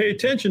you really pay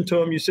attention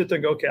to him, you sit there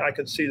and go, okay, I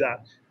could see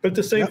that. But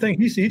the same thing,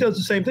 he does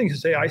the same thing. He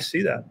say, I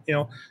see that,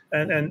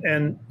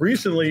 And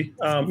recently,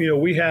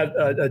 we had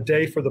a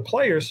day for the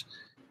players.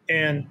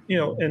 And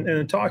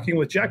and talking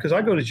with Jack, because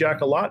I go to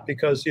Jack a lot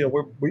because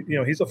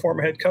he's a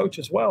former head coach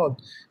as well,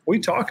 and we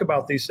talk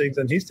about these things.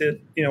 And he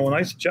said, when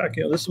I said, Jack,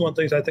 this is one of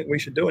the things I think we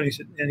should do, and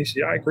he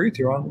said, I agree with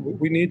you, Ron.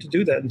 We need to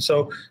do that. And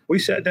so we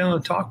sat down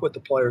and talked with the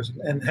players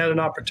and had an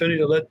opportunity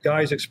to let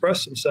guys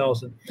express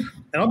themselves. And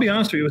I'll be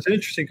honest with you, it was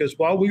interesting because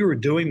while we were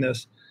doing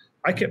this,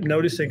 I kept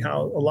noticing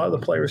how a lot of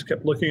the players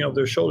kept looking over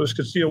their shoulders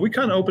because we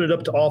kind of opened it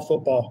up to all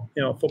football.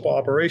 Football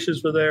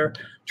operations were there,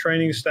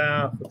 training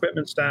staff,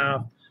 equipment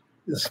staff.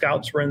 The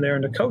scouts were in there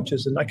and the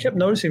coaches. And I kept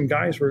noticing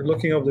guys were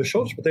looking over their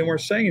shoulders, but they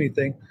weren't saying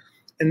anything,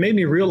 and made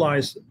me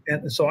realize.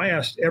 And so I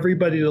asked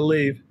everybody to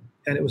leave,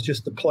 and it was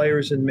just the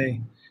players and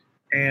me.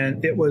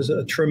 And it was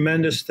a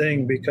tremendous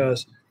thing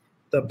because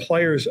the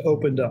players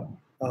opened up.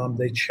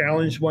 They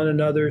challenged one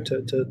another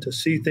to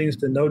see things,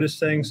 to notice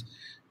things.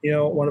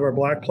 One of our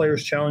black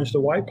players challenged the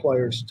white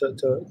players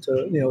to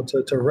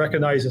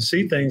recognize and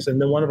see things. And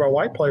then one of our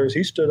white players,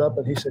 he stood up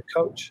and he said,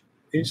 Coach,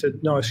 he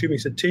said, he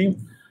said,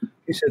 team.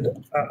 He said,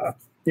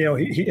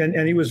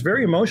 he was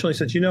very emotional. He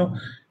said,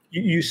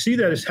 you see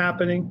that it's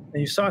happening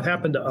and you saw it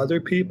happen to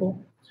other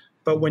people.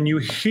 But when you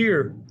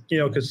hear,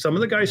 because some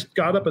of the guys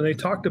got up and they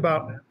talked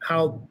about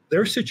how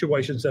their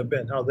situations have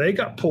been, how they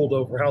got pulled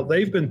over, how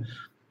they've been,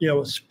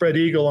 spread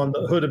eagle on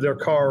the hood of their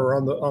car or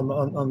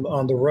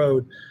on the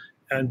road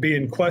and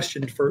being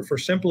questioned for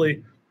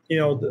simply,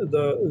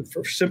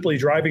 for simply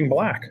driving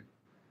black.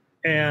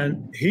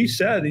 And he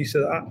said,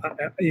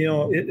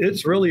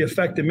 it's really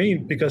affected me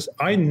because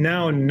I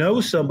now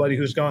know somebody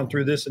who's gone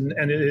through this and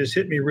it has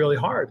hit me really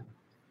hard.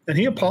 And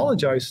he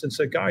apologized and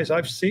said, guys,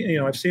 I've seen it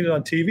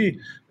on TV,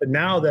 but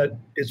now that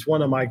it's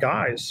one of my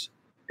guys,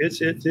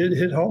 it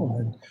hit home.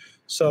 And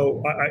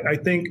so I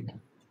think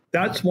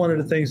that's one of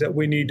the things that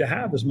we need to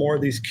have is more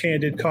of these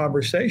candid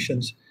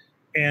conversations.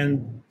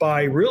 And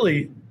by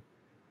really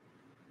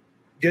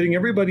getting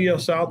everybody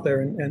else out there,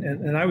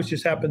 and I was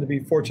just happened to be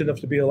fortunate enough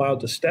to be allowed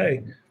to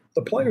stay.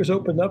 The players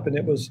opened up, and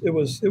it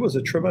was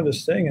a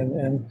tremendous thing,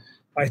 and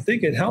I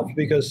think it helped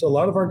because a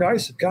lot of our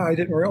guys said, "God, I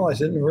didn't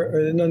realize, I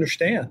didn't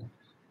understand,"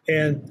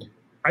 and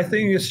I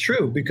think it's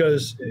true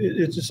because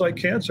it's just like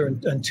cancer.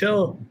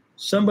 Until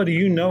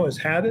somebody has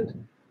had it,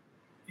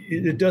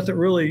 it doesn't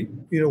really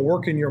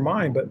work in your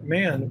mind. But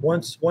man,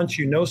 once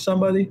you know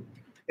somebody,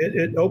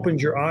 it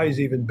opens your eyes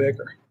even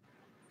bigger.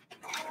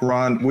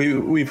 Ron,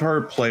 we've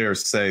heard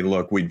players say,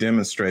 look, we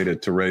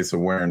demonstrated to raise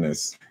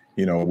awareness.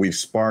 We've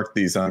sparked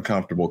these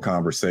uncomfortable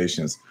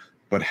conversations,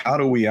 but how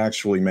do we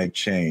actually make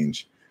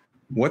change?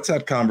 What's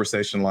that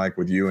conversation like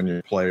with you and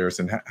your players,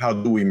 and how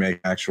do we make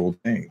actual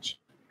change?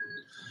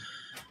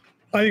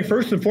 I think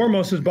first and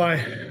foremost is by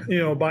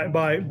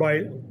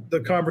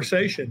the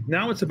conversation.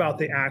 Now it's about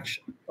the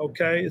action.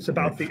 Okay. It's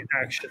about the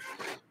action.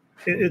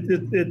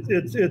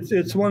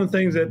 It's one of the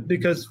things that,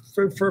 because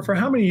for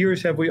how many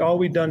years have all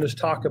we done is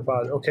talk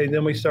about it? Okay,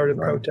 then we started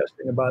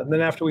protesting about it. And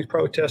then after we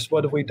protest,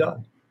 what have we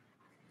done?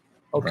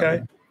 Okay,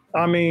 right.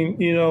 I mean,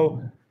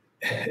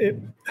 I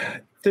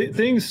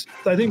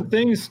think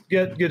things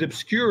get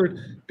obscured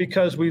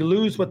because we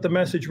lose what the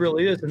message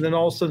really is, and then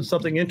all of a sudden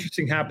something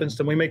interesting happens,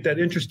 and we make that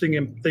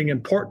interesting thing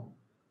important.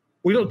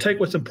 We don't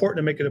take what's important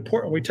and make it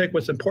important. We take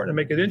what's important and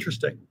make it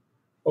interesting.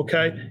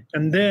 Okay,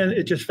 and then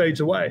it just fades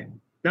away.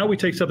 Now we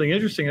take something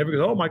interesting and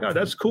everybody goes, oh my God,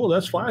 that's cool.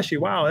 That's flashy.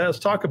 Wow. Let's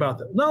talk about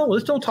that. No,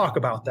 let's don't talk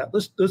about that.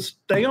 Let's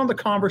stay on the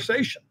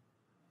conversation.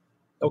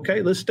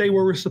 Okay. Let's stay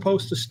where we're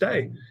supposed to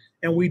stay.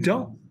 And we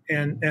don't.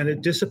 And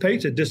it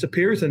dissipates, it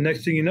disappears. And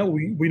next thing you know,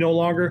 we no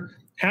longer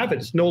have it.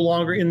 It's no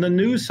longer in the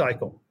news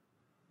cycle.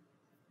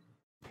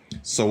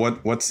 So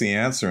what's the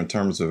answer in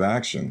terms of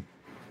action?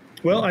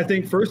 Well, I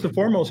think first and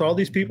foremost, all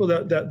these people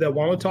that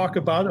want to talk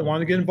about it, want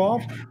to get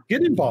involved.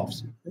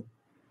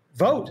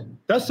 Vote.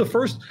 That's the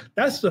first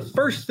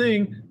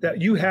thing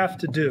that you have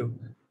to do.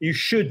 You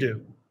should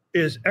do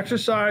is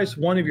exercise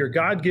one of your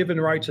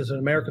God-given rights as an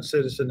American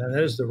citizen, and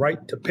that is the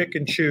right to pick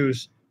and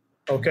choose,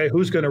 Okay,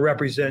 who's going to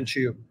represent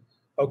you?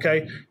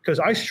 Okay, because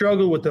I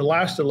struggled with the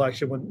last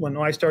election when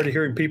I started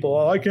hearing people,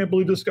 oh, I can't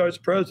believe this guy's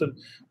president.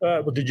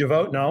 Well, did you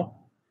vote? No.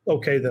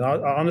 Okay, then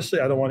honestly,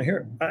 I don't want to hear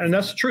it. And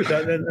that's the truth.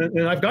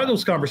 And I've gotten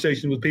those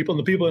conversations with people, and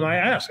the people that I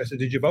ask, I said,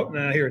 did you vote? And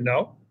I hear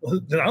no.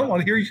 Well, then I don't want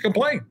to hear you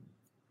complain.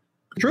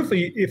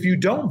 Truthfully, if you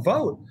don't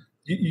vote,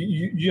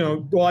 you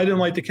know, well, I didn't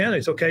like the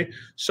candidates. Okay,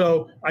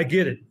 so I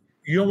get it.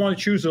 You don't want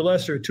to choose the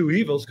lesser of two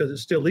evils because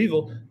it's still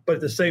evil, but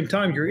at the same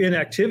time, your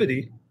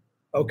inactivity,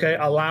 okay,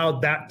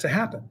 allowed that to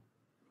happen.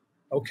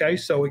 Okay,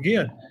 so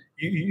again,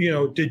 you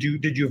know, did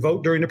you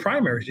vote during the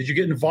primaries? Did you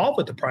get involved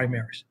with the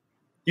primaries?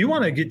 You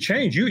want to get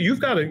change. You've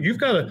got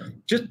to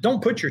just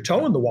don't put your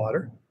toe in the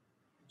water.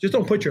 Just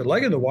don't put your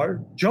leg in the water.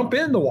 Jump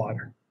in the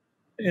water,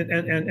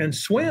 and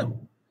swim.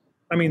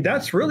 I mean,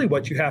 that's really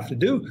what you have to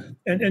do,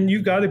 and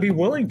you've got to be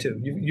willing to.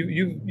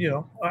 You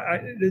know,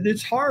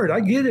 it's hard. I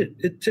get it.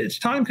 It's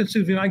time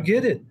consuming. I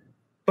get it,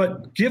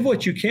 but give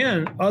what you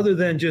can, other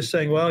than just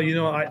saying, well, you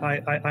know,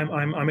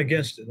 I'm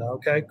against it.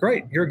 Okay,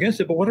 great, you're against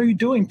it, but what are you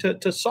doing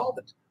to solve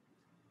it?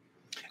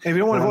 If you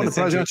don't want to vote in the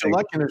presidential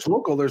election,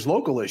 there's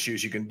local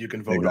issues you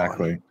can vote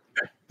on.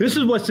 This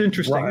is what's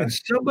interesting. Right.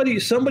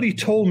 And somebody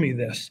told me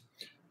this,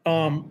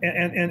 and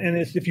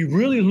it's, if you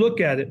really look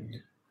at it,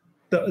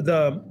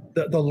 the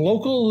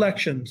local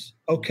elections,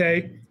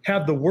 okay,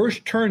 have the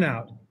worst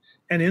turnout,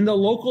 and in the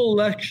local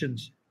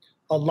elections,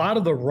 a lot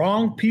of the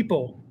wrong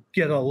people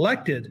get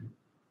elected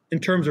in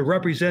terms of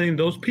representing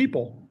those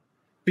people,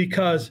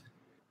 because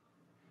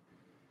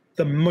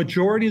the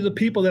majority of the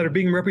people that are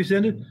being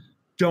represented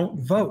don't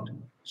vote.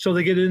 So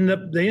they end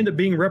up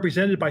being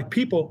represented by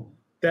people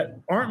that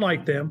aren't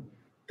like them,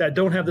 that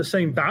don't have the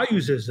same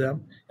values as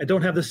them, and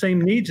don't have the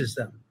same needs as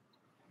them.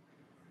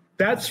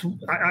 That's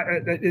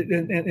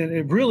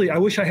and really, I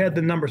wish I had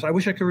the numbers. I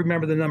wish I could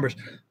remember the numbers,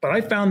 but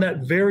I found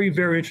that very,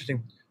 very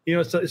interesting. You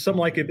know, it's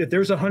something like if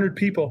there's 100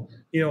 people,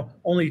 you know,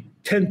 only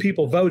 10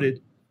 people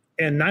voted,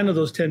 and 9 of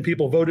those 10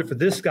 people voted for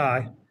this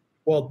guy.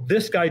 Well,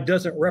 this guy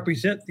doesn't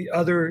represent the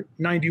other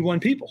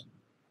 91 people.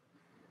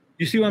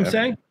 You see what I'm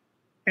saying?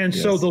 And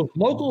so those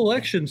local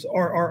elections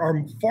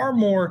are far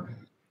more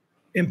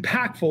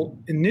impactful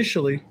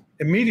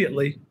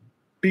immediately,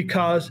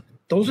 because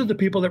those are the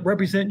people that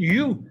represent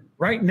you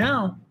right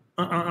now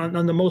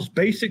on the most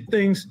basic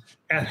things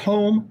at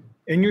home,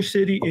 in your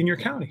city, in your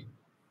county.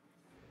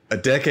 A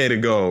decade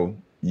ago,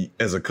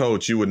 as a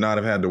coach, you would not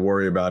have had to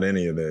worry about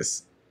any of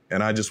this.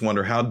 And I just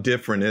wonder, how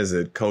different is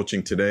it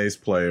coaching today's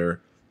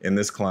player in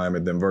this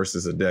climate than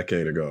versus a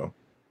decade ago?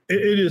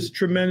 It is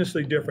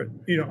tremendously different.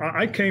 You know,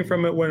 I came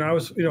from it when I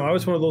was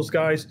one of those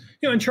guys,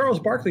 you know, and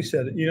Charles Barkley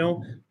said it,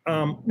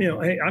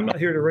 hey, I'm not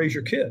here to raise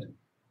your kid.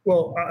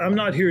 Well, I'm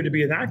not here to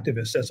be an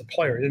activist as a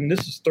player. And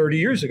this is 30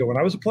 years ago. When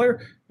I was a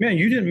player, man,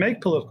 you didn't make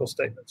political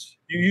statements.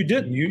 You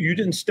didn't. You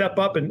didn't step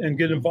up and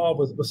get involved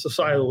with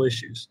societal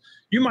issues.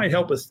 You might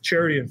help with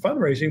charity and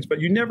fundraisings,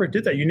 but you never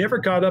did that. You never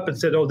got up and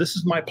said, oh, this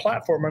is my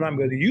platform and I'm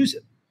going to use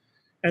it.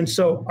 And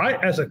so I,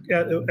 as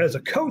a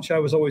coach, I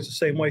was always the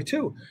same way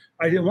too.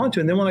 I didn't want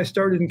to. And then when I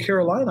started in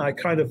Carolina, I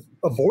kind of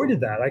avoided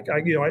that. I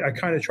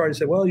kind of tried to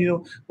say, well, you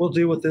know, we'll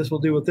deal with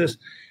this.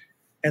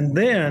 And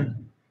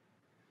then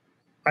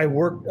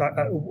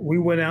we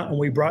went out and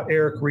we brought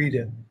Eric Reed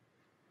in.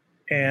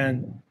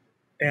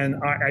 And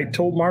I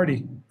told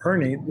Marty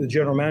Herney, the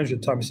general manager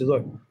at the time, I said,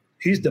 look,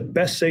 he's the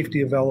best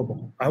safety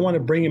available. I want to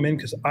bring him in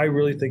because I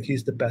really think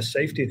he's the best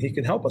safety and he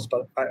can help us.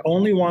 But I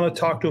only want to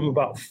talk to him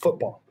about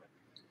football.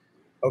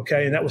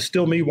 Okay, and that was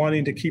still me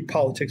wanting to keep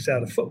politics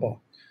out of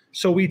football.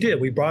 So we did.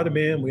 We brought him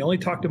in. We only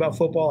talked about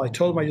football. I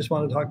told him I just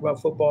wanted to talk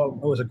about football.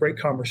 It was a great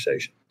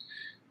conversation.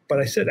 But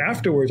I said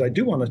afterwards, I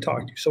do want to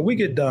talk to you. So we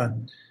get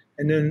done.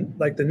 And then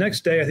like the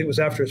next day, I think it was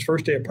after his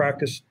first day of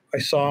practice, I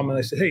saw him and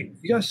I said, hey,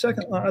 you got a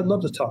second? I'd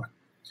love to talk.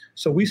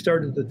 So we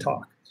started to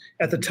talk.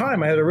 At the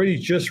time, I had already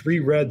just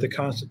reread the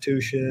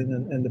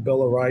Constitution and the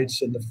Bill of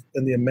Rights and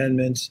the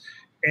amendments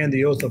and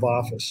the oath of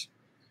office.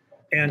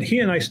 And he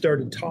and I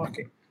started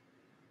talking.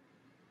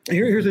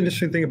 Here's an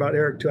interesting thing about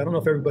Eric, too. I don't know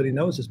if everybody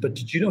knows this, but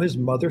did you know his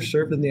mother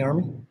served in the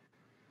Army?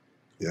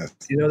 Yes.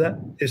 You know that?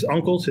 His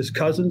uncles, his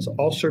cousins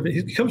all served.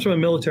 He comes from a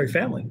military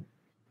family.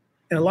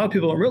 And a lot of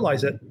people don't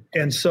realize it.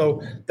 And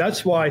so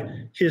that's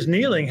why his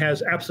kneeling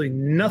has absolutely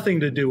nothing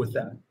to do with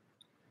that.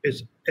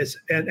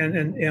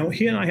 And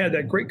he and I had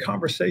that great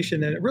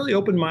conversation, and it really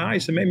opened my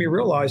eyes and made me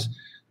realize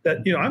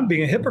that, you know, I'm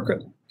being a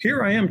hypocrite.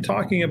 Here I am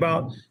talking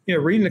about, you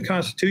know, reading the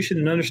Constitution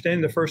and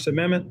understanding the First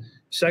Amendment,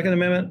 Second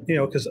Amendment, you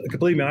know, because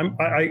believe me,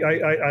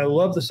 I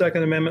love the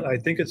Second Amendment. I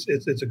think it's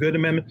a good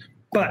amendment,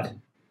 but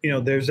you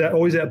know, there's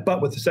always that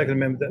but with the Second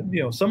Amendment that,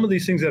 you know, some of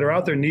these things that are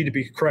out there need to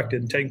be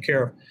corrected and taken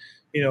care of,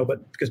 you know,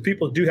 but because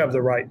people do have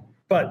the right,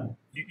 but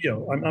you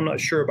know, I'm not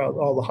sure about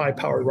all the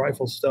high-powered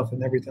rifle stuff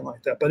and everything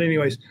like that. But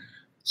anyways,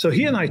 so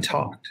he and I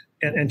talked,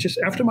 and just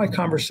after my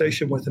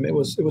conversation with him, it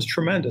was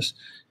tremendous,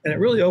 and it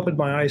really opened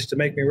my eyes to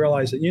make me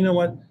realize that, you know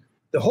what,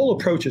 the whole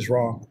approach is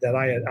wrong that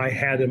I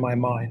had in my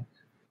mind.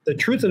 The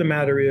truth of the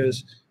matter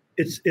is,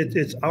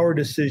 it's our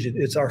decision,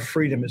 it's our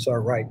freedom, it's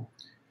our right,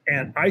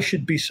 and I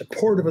should be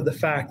supportive of the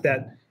fact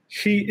that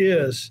he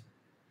is,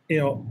 he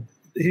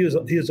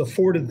is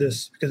afforded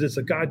this because it's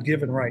a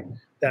God-given right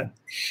that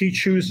he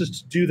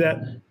chooses to do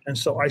that. And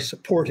so I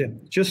support him,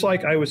 just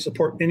like I would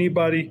support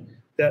anybody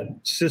that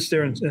sits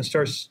there and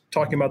starts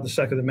talking about the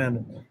Second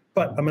Amendment.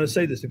 But I'm going to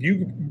say this: if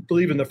you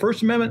believe in the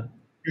First Amendment,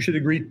 you should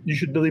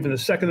believe in the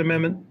Second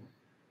Amendment.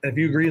 And if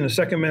you agree in the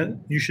Second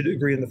Amendment, you should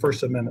agree in the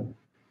First Amendment,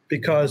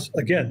 because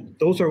again,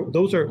 those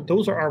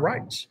are our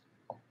rights.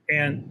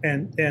 And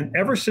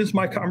ever since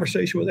my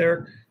conversation with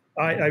Eric,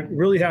 I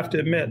really have to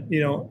admit,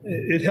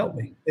 it helped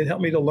me. It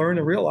helped me to learn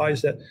and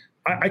realize that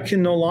I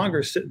can no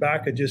longer sit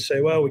back and just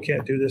say, well, we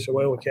can't do this, or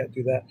well, we can't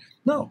do that.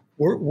 No,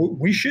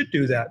 we should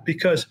do that,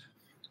 because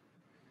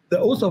the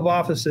oath of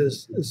office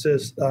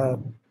says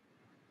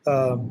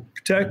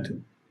protect.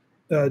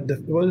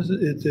 What is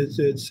it?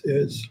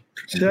 It's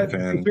protect,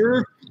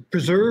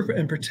 preserve,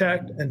 and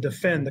protect and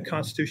defend the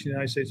Constitution of the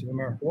United States of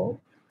America.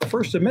 Well, the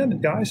First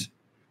Amendment, guys.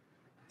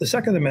 The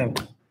Second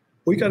Amendment.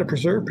 We got to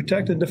preserve,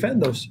 protect, and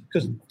defend those,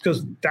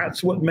 because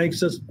that's what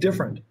makes us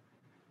different.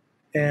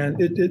 And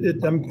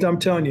I'm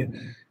telling you,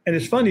 and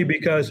it's funny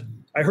because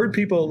I heard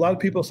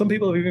some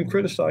people have even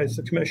criticized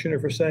the commissioner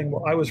for saying,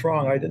 well, I was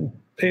wrong. I didn't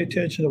pay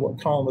attention to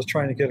what Colin was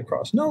trying to get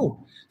across.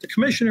 No, the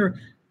commissioner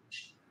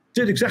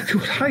did exactly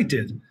what I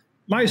did.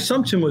 My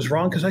assumption was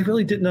wrong because I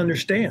really didn't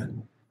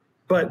understand.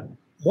 But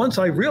once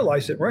I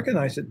realized it,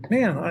 recognized it,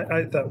 man,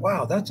 I thought,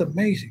 wow, that's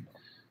amazing.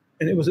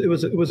 And it was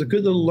a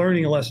good little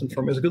learning lesson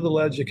for me. It was a good little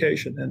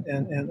education.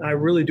 And I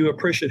really do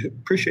appreciate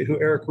who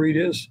Eric Reed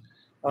is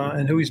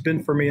and who he's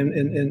been for me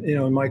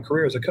in my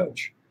career as a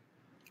coach.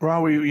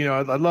 Ron,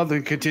 I'd love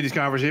to continue this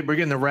conversation. We're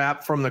getting the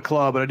wrap from the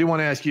club, but I do want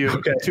to ask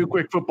you two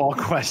quick football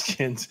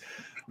questions.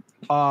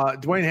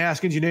 Dwayne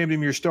Haskins, you named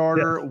him your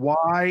starter. Yes.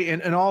 Why?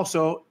 And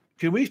also,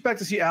 can we expect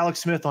to see Alex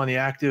Smith on the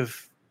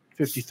active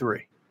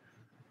 53?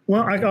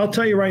 Well, I'll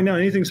tell you right now,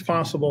 anything's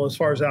possible as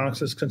far as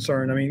Alex is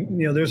concerned. I mean,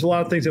 there's a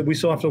lot of things that we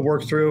still have to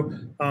work through.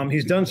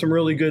 He's done some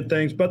really good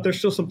things, but there's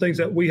still some things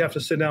that we have to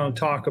sit down and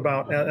talk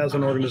about as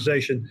an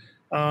organization.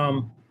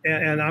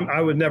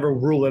 I would never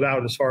rule it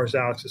out as far as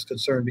Alex is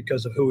concerned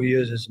because of who he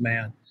is as a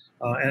man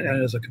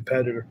and as a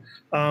competitor.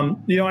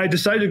 I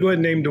decided to go ahead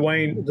and name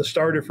Dwayne the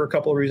starter for a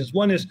couple of reasons.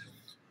 One is,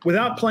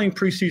 without playing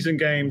preseason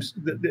games,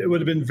 it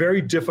would have been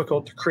very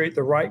difficult to create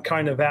the right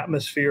kind of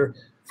atmosphere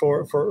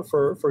for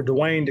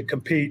Dwayne to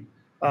compete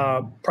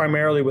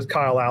primarily with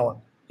Kyle Allen.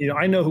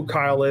 I know who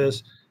Kyle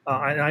is.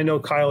 I know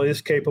Kyle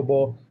is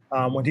capable.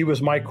 When he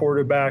was my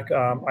quarterback,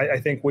 I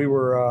think we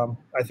were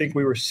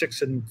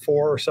 6-4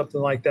 or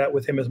something like that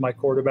with him as my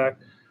quarterback.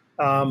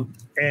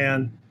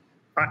 And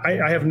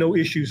I have no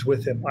issues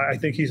with him. I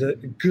think he's a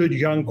good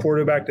young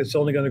quarterback that's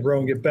only going to grow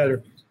and get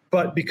better.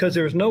 But because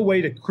there's no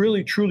way to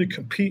really truly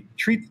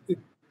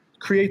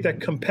create that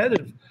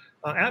competitive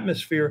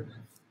atmosphere,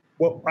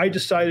 what I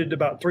decided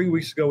about 3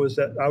 weeks ago is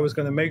that I was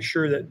going to make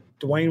sure that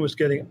Dwayne was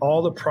getting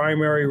all the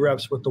primary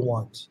reps with the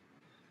ones.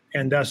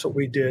 And that's what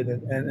we did.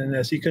 And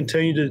as he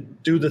continued to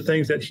do the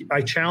things that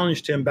I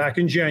challenged him back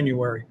in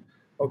January,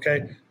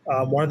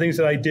 one of the things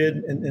that I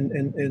did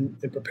in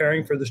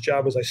preparing for this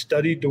job was I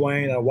studied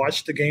Dwayne. I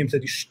watched the games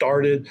that he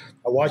started.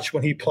 I watched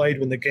when he played,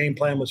 when the game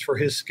plan was for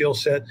his skill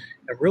set.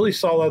 I really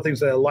saw a lot of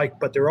things that I liked,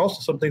 but there were also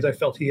some things I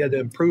felt he had to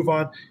improve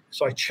on.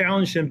 So I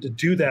challenged him to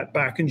do that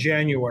back in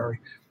January.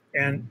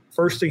 And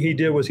first thing he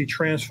did was he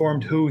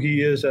transformed who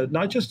he is,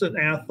 not just an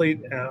athlete,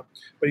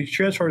 but he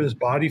transformed his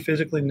body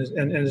physically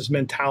and his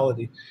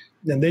mentality.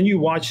 And then you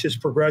watch his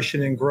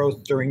progression and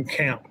growth during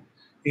camp.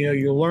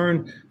 You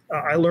learn.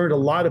 I learned a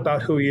lot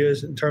about who he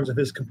is in terms of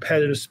his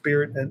competitive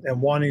spirit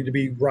and wanting to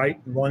be right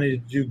and wanting to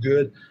do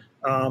good,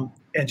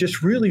 and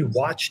just really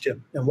watched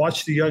him and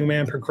watched the young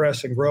man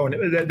progress and grow.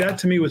 And that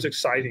to me was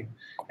exciting.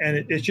 And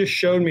it just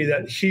showed me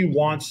that he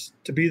wants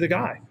to be the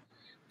guy.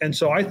 And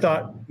so I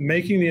thought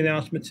making the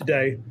announcement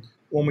today,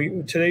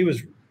 today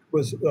was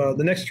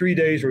the next 3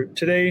 days, or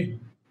today,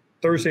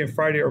 Thursday and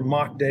Friday, are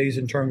mock days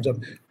in terms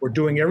of we're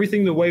doing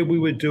everything the way we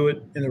would do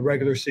it in the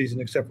regular season,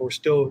 except we're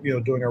still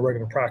doing our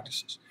regular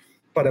practices.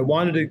 But I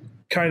wanted to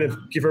kind of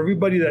give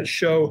everybody that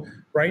show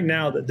right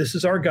now that this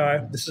is our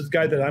guy. This is the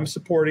guy that I'm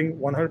supporting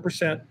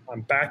 100%.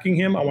 I'm backing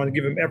him. I want to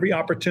give him every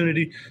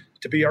opportunity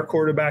to be our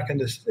quarterback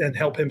and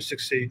help him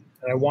succeed.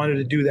 And I wanted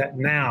to do that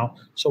now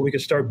so we could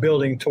start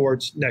building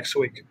towards next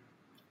week.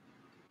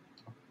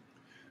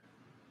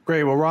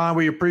 Great. Well, Ron,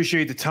 we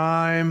appreciate the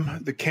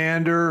time, the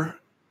candor.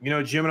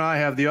 Jim and I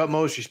have the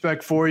utmost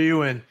respect for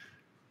you, and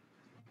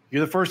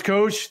you're the first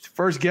coach,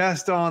 first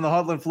guest on the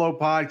Huddle and Flow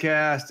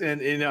podcast.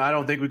 And I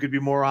don't think we could be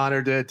more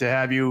honored to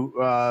have you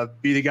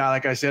be the guy,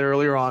 like I said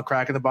earlier on,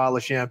 cracking the bottle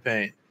of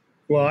champagne.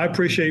 Well, I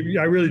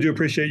really do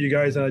appreciate you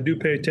guys, and I do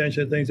pay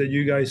attention to things that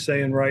you guys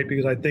say and write,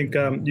 because I think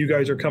you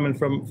guys are coming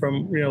from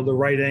the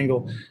right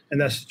angle,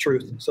 and that's the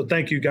truth. So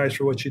thank you guys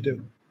for what you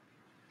do.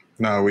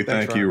 No, we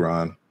thank you,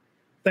 Ron.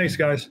 Thanks,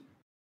 guys.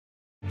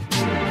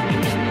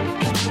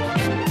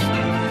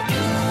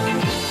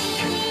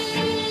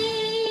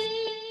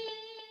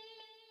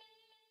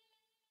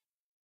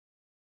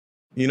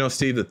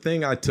 Steve, the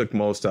thing I took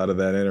most out of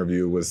that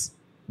interview was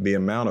the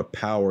amount of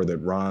power that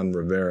Ron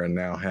Rivera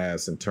now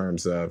has in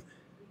terms of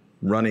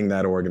running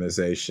that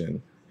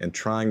organization and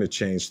trying to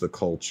change the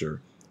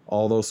culture,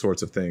 all those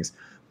sorts of things.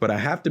 But I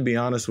have to be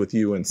honest with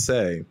you and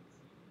say,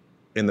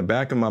 in the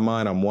back of my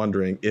mind, I'm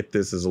wondering if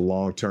this is a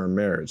long-term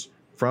marriage.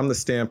 From the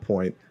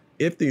standpoint,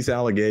 if these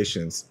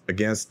allegations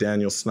against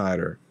Daniel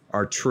Snyder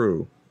are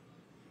true,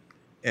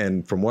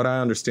 and from what I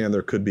understand,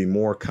 there could be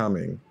more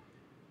coming,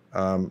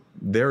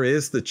 there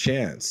is the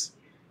chance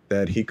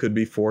that he could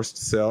be forced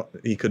to sell.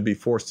 He could be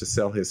forced to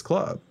sell his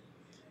club,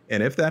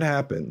 and if that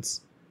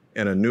happens,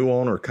 and a new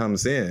owner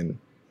comes in,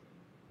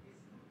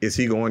 is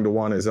he going to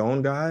want his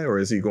own guy, or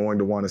is he going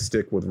to want to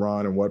stick with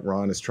Ron and what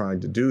Ron is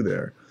trying to do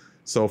there?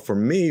 So for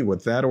me,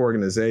 with that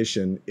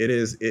organization, it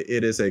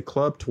is a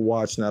club to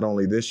watch not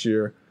only this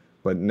year,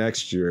 but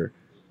next year,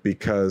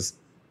 because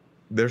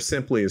there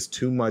simply is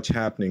too much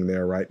happening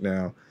there right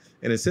now.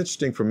 And it's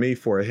interesting for me,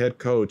 for a head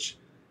coach,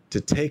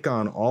 to take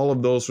on all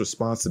of those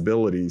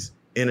responsibilities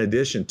in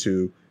addition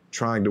to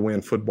trying to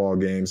win football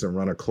games and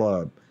run a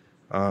club.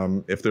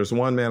 If there's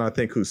one man I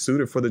think who's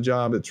suited for the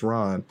job, it's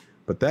Ron.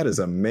 But that is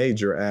a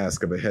major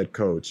ask of a head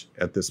coach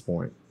at this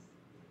point.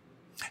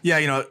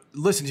 Yeah,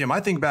 listen, Jim, I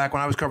think back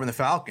when I was covering the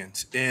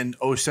Falcons in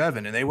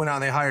 2007, and they went out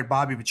and they hired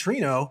Bobby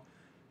Petrino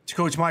to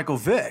coach Michael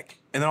Vick.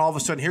 And then all of a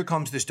sudden, here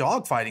comes this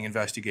dogfighting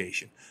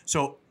investigation.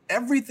 So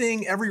every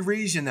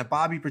reason that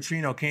Bobby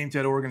Petrino came to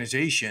that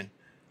organization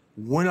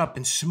went up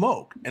in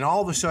smoke. And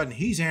all of a sudden,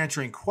 he's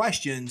answering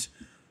questions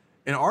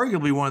in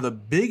arguably one of the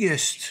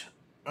biggest,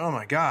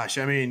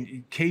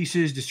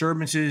 cases,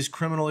 disturbances,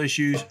 criminal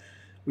issues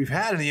we've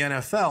had in the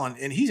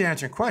NFL. And he's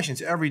answering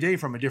questions every day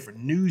from a different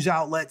news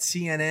outlet,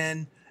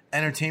 CNN,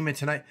 Entertainment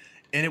Tonight.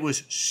 And it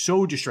was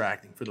so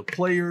distracting for the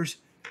players,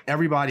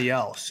 everybody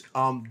else.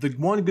 The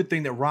one good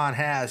thing that Ron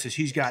has is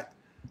he's got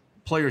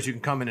players who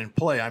can come in and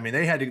play. I mean,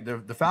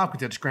 the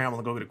Falcons had to scramble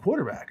and go get a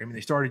quarterback. I mean,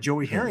 they started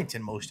Joey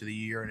Harrington most of the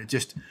year,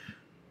 and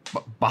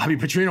Bobby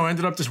Petrino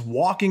ended up just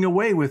walking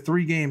away with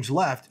 3 games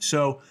left.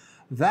 So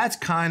that's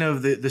kind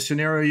of the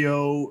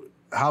scenario,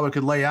 how it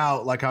could lay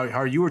out, like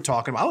how you were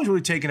talking about. I was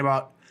really taken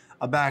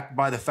aback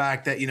by the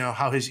fact that,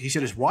 how he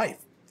said his wife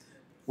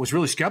was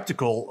really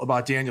skeptical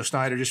about Daniel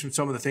Snyder, just from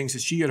some of the things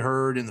that she had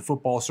heard in the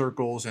football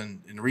circles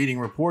and reading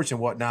reports and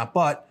whatnot.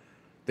 But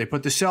they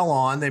put the sell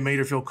on. They made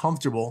her feel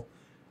comfortable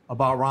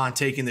about Ron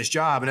taking this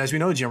job. And as we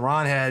know, Jim,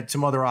 Ron had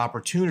some other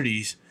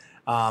opportunities,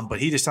 but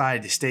he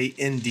decided to stay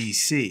in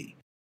D.C.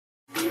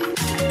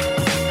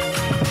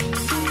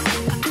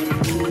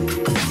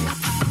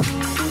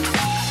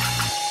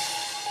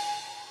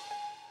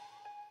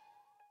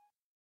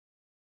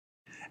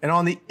 And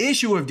on the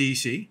issue of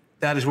D.C.,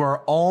 that is where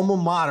our alma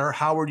mater,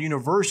 Howard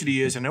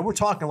University, is. And then we're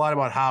talking a lot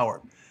about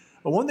Howard.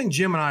 But one thing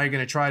Jim and I are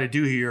going to try to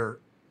do here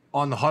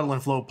on the Huddle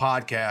and Flow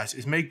podcast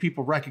is make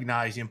people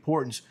recognize the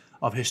importance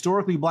of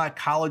historically black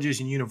colleges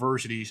and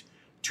universities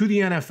to the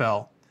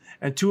NFL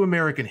and to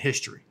American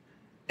history.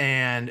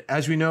 And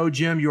as we know,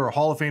 Jim, you're a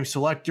Hall of Fame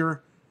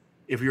selector.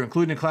 If you're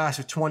including the class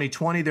of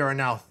 2020, there are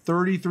now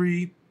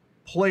 33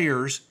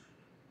 players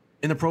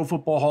in the Pro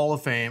Football Hall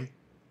of Fame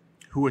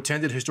who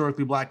attended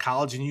historically black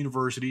colleges and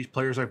universities,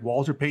 players like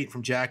Walter Payton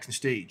from Jackson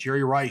State,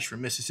 Jerry Rice from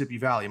Mississippi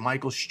Valley,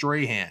 Michael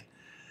Strahan.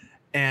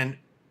 And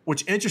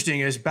what's interesting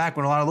is back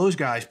when a lot of those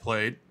guys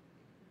played,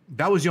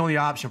 that was the only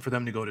option for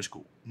them to go to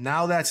school.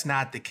 Now that's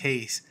not the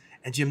case.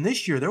 And Jim,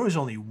 this year there was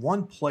only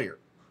one player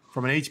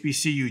from an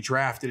HBCU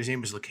drafted. His name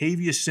was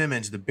Latavius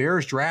Simmons. The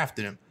Bears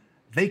drafted him.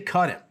 They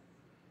cut him.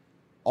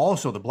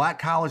 Also, the Black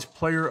College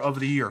Player of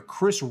the Year,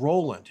 Chris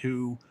Rowland,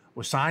 who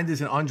was signed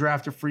as an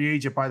undrafted free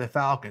agent by the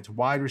Falcons,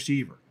 wide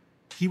receiver.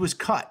 He was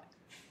cut.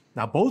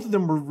 Now, both of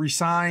them were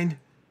re-signed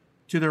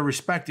to their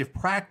respective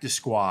practice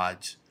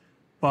squads.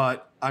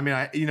 But,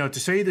 to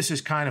say this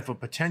is kind of a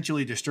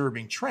potentially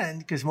disturbing trend,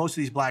 because most of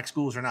these black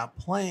schools are not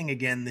playing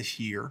again this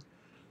year.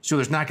 So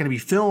there's not going to be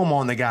film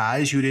on the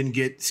guys who didn't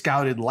get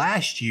scouted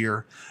last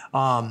year,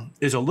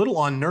 is a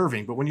little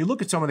unnerving. But when you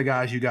look at some of the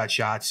guys who got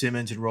shot,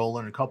 Simmons and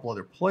Rowland and a couple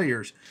other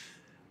players,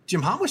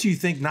 Jim, how much do you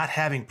think not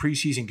having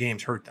preseason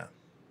games hurt them?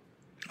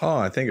 Oh,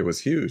 I think it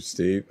was huge,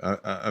 Steve.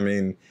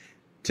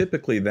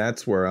 Typically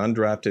that's where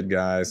undrafted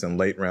guys and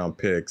late round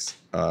picks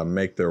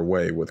make their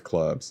way with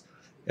clubs.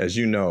 As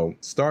you know,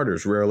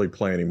 starters rarely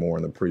play anymore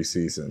in the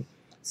preseason.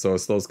 So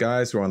it's those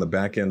guys who are on the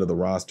back end of the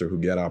roster who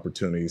get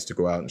opportunities to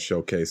go out and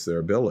showcase their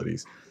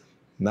abilities.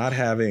 Not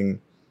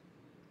having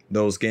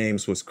those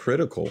games was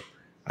critical,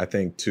 I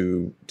think,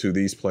 to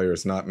these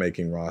players not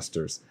making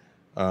rosters.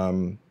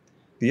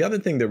 The other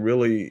thing that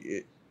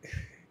really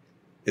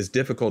is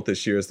difficult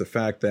this year is the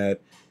fact that,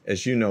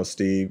 as you know,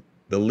 Steve,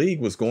 the league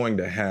was going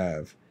to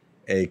have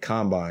a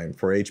combine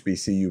for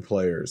HBCU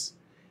players,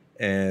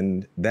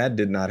 and that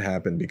did not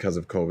happen because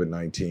of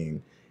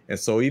COVID-19. And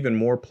so even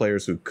more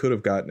players who could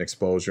have gotten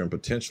exposure and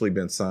potentially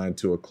been signed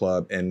to a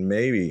club and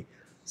maybe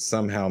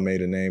somehow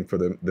made a name for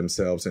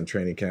themselves in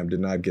training camp did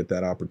not get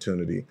that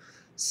opportunity.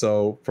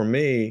 So for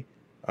me,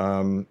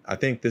 I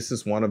think this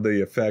is one of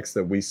the effects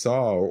that we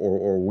saw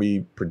or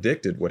we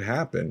predicted would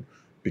happen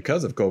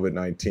because of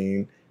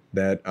COVID-19.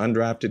 that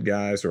undrafted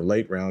guys or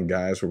late round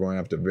guys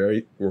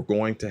were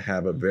going to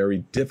have a very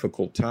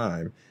difficult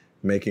time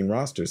making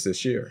rosters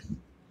this year.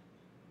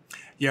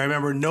 Yeah, I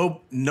remember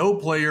no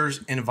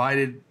players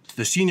invited to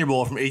the Senior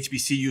Bowl from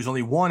HBCUs,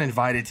 only one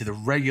invited to the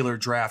regular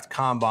draft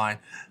combine.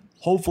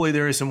 Hopefully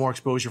there is some more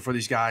exposure for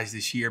these guys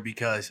this year,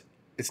 because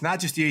it's not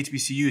just the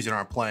HBCUs that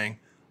aren't playing.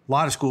 A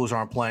lot of schools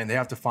aren't playing. They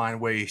have to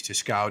find ways to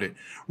scout it.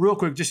 Real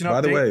quick, just an update.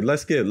 By the way,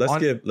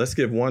 let's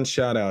give one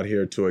shout out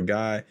here to a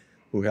guy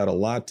who had a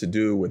lot to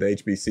do with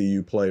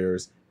HBCU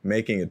players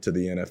making it to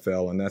the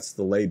NFL, and that's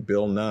the late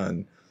Bill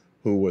Nunn,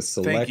 who was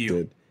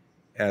selected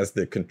as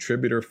the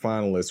contributor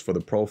finalist for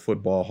the Pro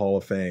Football Hall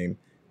of Fame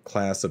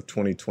class of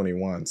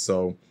 2021.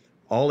 So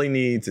all he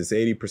needs is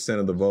 80%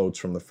 of the votes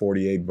from the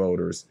 48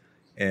 voters,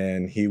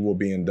 and he will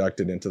be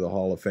inducted into the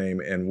Hall of Fame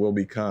and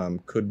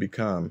could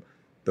become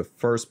the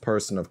first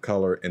person of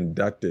color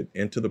inducted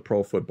into the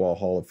Pro Football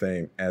Hall of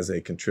Fame as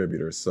a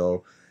contributor.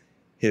 So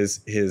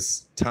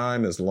his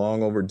time is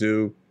long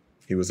overdue.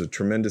 He was a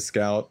tremendous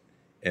scout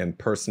and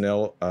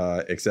personnel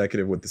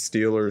executive with the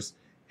Steelers,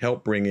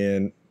 helped bring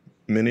in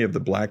many of the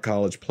black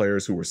college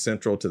players who were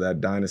central to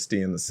that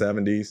dynasty in the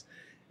 70s.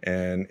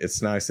 And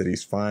it's nice that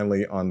he's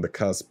finally on the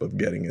cusp of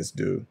getting his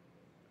due.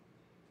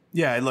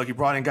 Yeah, look, he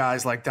brought in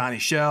guys like Donnie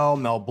Shell,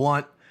 Mel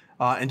Blount,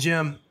 and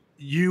Jim,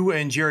 you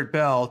and Jarrett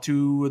Bell,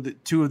 two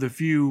of the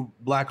few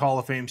Black Hall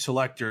of Fame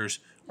selectors,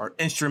 are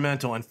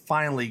instrumental in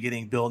finally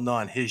getting Bill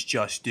Nunn his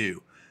just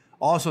due.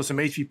 Also, some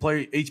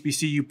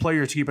HBCU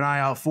players to keep an eye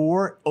out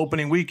for.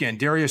 Opening weekend,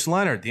 Darius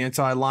Leonard, the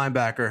inside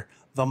linebacker,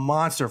 the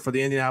monster for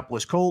the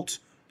Indianapolis Colts.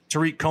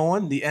 Tariq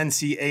Cohen, the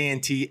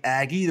NCAA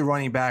Aggie, the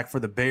running back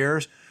for the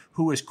Bears,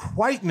 who is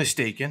quite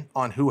mistaken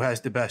on who has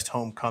the best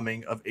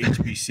homecoming of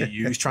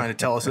HBCUs, trying to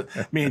tell us,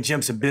 me and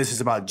Jim, some business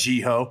about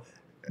G-Ho.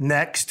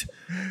 Next.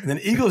 And then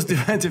Eagles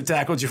defensive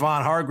tackle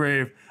Javon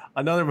Hargrave,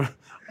 another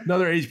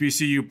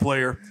HBCU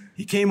player.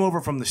 He came over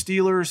from the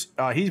Steelers.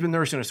 He's been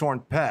nursing a sore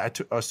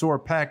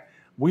pec.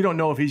 We don't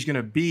know if he's going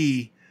to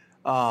be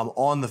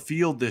on the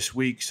field this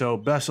week, so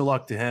best of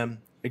luck to him.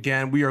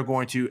 Again, we are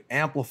going to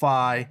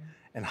amplify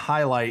and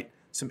highlight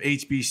some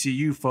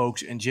HBCU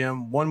folks. And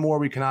Jim, one more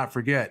we cannot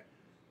forget,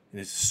 and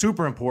it's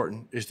super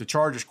important, is the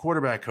Chargers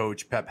quarterback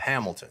coach, Pep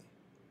Hamilton.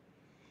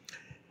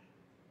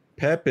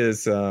 Pep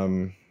is,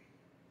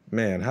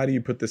 man, how do you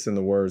put this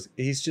into words?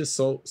 He's just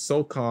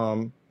so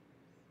calm,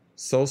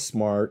 so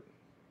smart,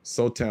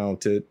 so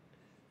talented.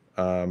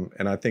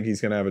 And I think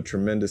he's going to have a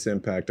tremendous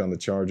impact on the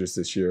Chargers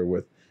this year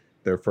with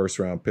their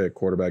first-round pick,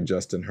 quarterback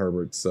Justin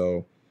Herbert.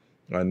 So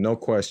no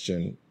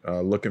question,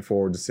 looking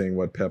forward to seeing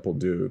what Pep will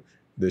do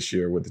this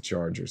year with the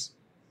Chargers.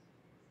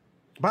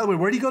 By the way,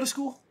 where do you go to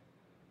school?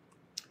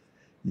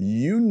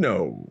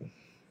 Yes.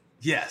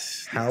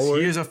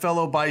 Howard he is a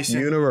fellow Bison.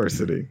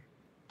 University.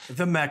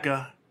 The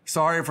Mecca.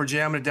 Sorry for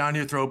jamming it down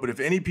your throat, but if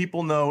any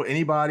people know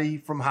anybody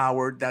from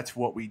Howard, that's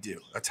what we do.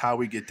 That's how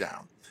we get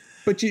down.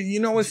 But you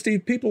know what,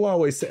 Steve? People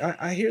always say,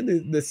 I hear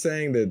this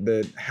saying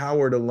that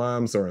Howard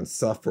alums are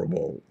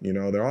insufferable. You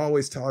know, they're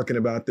always talking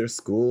about their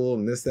school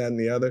and this, that, and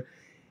the other.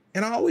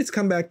 And I always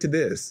come back to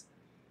this.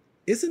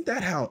 Isn't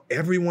that how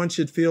everyone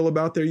should feel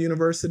about their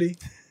university?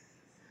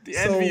 The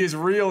envy is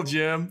real,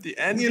 Jim. The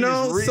envy is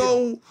real.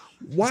 So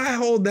why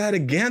hold that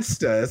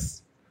against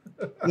us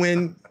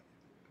when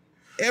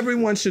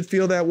everyone should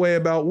feel that way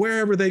about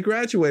wherever they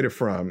graduated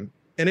from?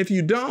 And if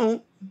you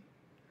don't,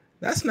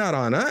 that's not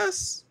on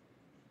us.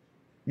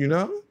 You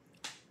know?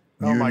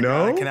 Oh my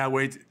God, I cannot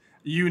wait.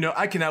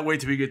 I cannot wait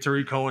till we get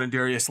Tariq Cohen and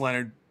Darius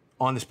Leonard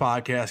on this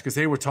podcast, because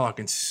they were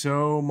talking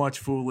so much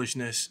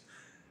foolishness.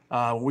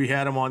 We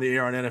had them on the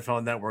air on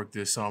NFL Network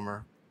this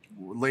summer.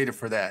 Later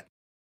for that.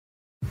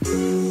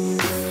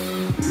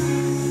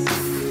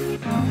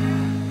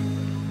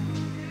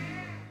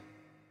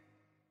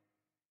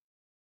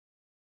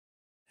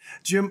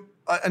 Jim,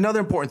 another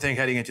important thing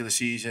heading into the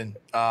season,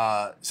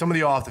 some of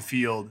the off the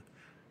field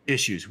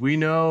issues. We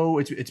know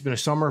it's been a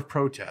summer of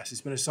protests.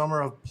 It's been a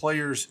summer of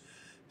players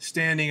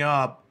standing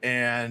up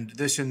and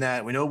this and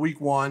that. We know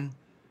week one,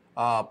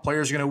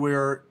 players are going to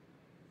wear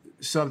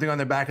something on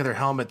the back of their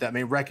helmet that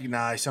may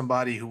recognize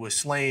somebody who was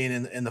slain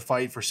in the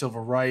fight for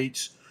civil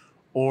rights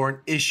or an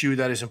issue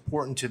that is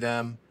important to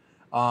them.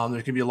 There's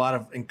going to be a lot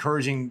of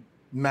encouraging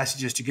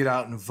messages to get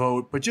out and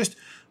vote, but just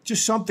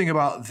something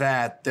about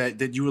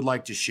that you would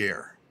like to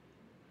share.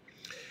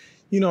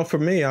 You know, for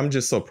me, I'm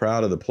just so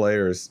proud of the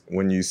players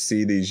when you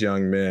see these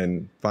young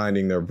men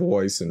finding their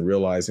voice and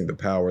realizing the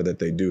power that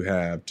they do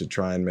have to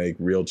try and make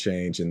real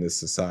change in this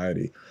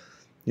society.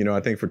 You know, I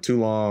think for too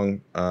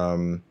long,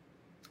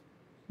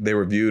 they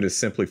were viewed as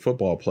simply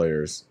football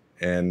players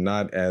and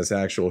not as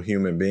actual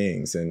human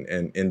beings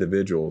and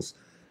individuals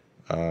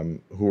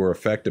who are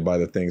affected by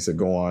the things that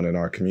go on in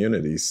our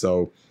communities.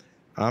 So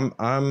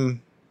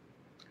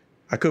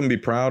I couldn't be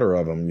prouder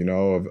of them, you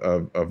know,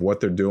 of what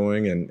they're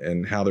doing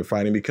and how they're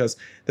fighting, because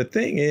the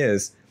thing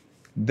is,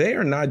 they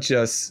are not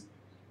just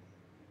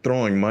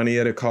throwing money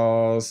at a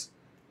cause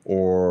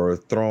or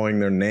throwing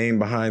their name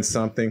behind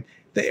something.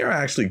 They are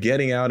actually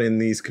getting out in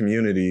these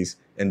communities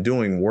and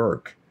doing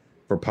work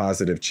for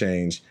positive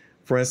change.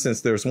 For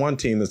instance, there's one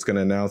team that's going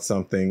to announce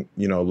something,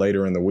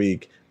 later in the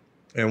week.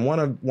 And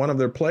one of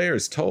their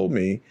players told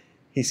me,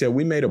 he said,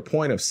 we made a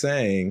point of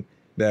saying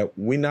that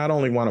we not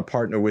only want to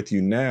partner with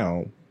you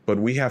now, but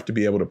we have to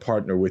be able to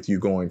partner with you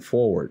going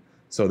forward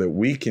so that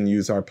we can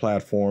use our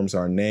platforms,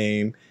 our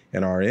name,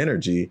 and our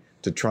energy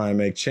to try and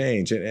make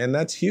change. And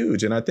that's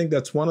huge. And I think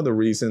that's one of the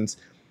reasons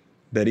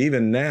that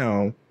even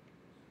now,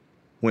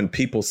 when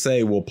people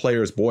say, will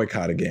players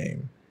boycott a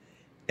game?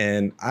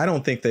 And I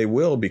don't think they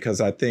will, because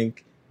I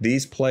think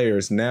these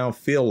players now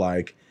feel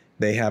like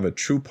they have a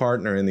true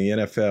partner in the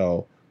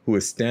NFL who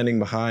is standing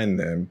behind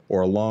them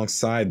or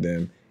alongside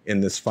them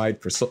in this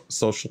fight for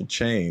social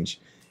change.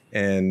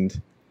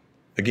 And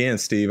again,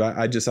 Steve,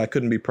 I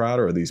couldn't be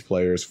prouder of these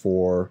players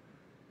for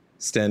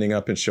standing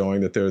up and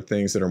showing that there are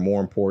things that are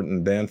more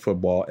important than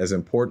football, as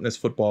important as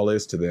football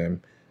is to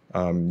them,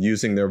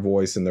 using their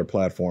voice and their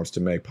platforms to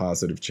make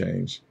positive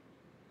change.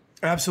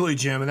 Absolutely,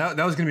 Jim. And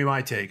that was going to be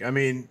my take. I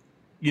mean,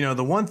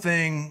 the one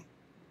thing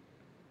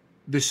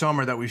this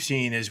summer that we've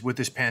seen is with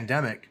this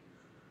pandemic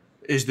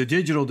is the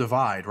digital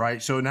divide,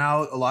 right? So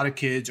now a lot of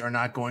kids are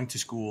not going to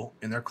school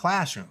in their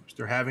classrooms.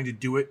 They're having to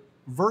do it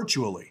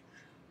virtually.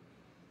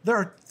 There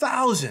are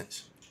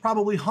thousands,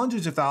 probably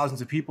hundreds of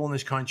thousands of people in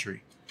this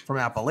country, from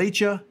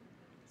Appalachia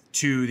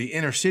to the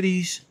inner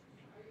cities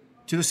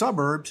to the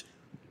suburbs,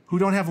 who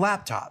don't have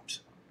laptops,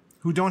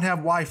 who don't have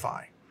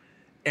Wi-Fi.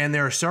 And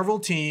there are several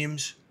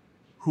teams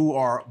who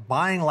are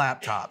buying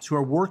laptops, who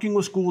are working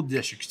with school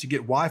districts to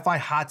get Wi-Fi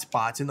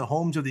hotspots in the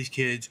homes of these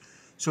kids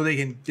so they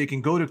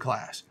can go to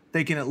class.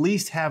 They can at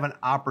least have an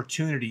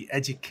opportunity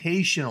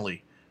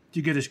educationally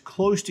to get as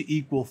close to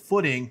equal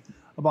footing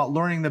about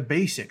learning the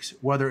basics,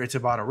 whether it's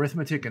about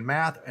arithmetic and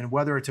math and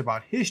whether it's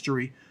about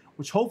history,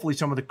 which hopefully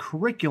some of the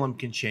curriculum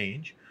can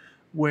change,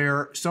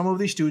 where some of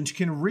these students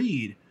can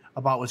read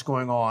about what's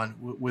going on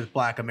with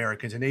Black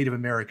Americans and Native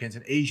Americans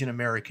and Asian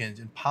Americans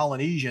and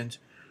Polynesians,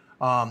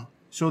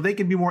 so they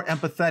can be more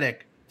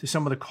empathetic to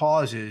some of the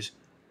causes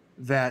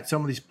that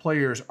some of these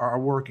players are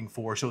working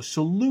for. So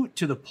salute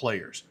to the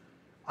players.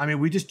 I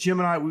mean, Jim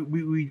and I,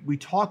 we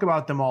talk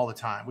about them all the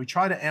time. We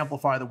try to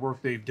amplify the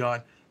work they've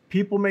done.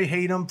 People may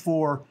hate them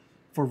for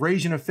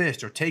raising a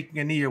fist or taking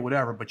a knee or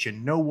whatever, but you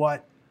know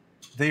what?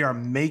 They are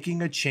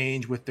making a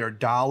change with their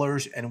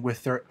dollars and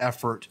with their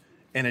effort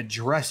and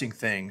addressing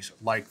things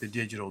like the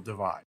digital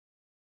divide.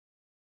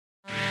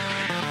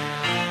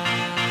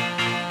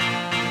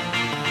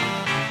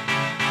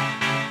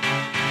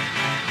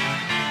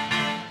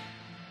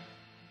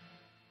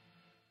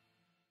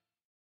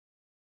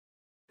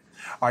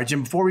 All right,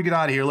 Jim, before we get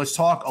out of here, let's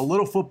talk a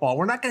little football.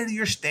 We're not going to do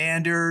your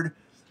standard,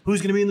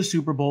 who's going to be in the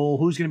Super Bowl,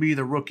 who's going to be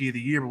the rookie of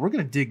the year, but we're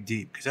going to dig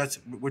deep because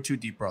we're two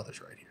deep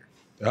brothers right here.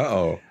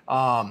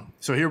 Uh-oh.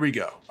 So here we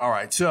go. All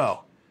right,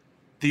 so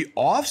the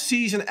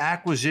offseason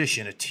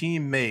acquisition a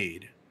team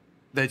made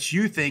that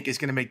you think is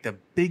going to make the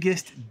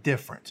biggest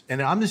difference.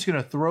 And I'm just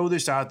going to throw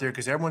this out there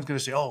because everyone's going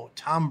to say, oh,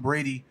 Tom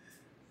Brady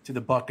to the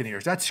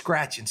Buccaneers. That's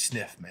scratch and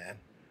sniff, man.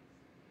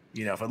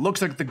 If it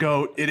looks like the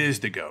GOAT, it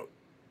is the GOAT.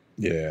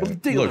 Yeah.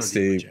 Look,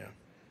 Steve,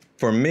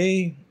 for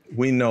me,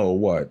 we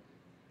know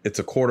it's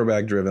a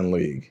quarterback-driven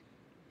league.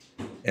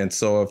 And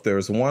so if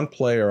there's one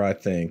player, I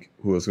think,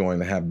 who is going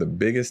to have the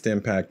biggest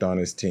impact on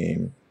his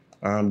team,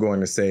 I'm going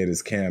to say it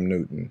is Cam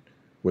Newton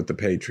with the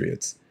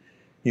Patriots.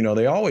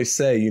 They always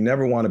say you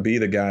never want to be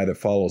the guy that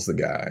follows the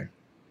guy.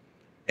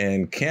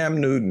 And Cam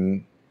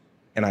Newton,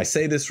 and I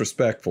say this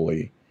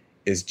respectfully,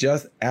 is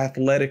just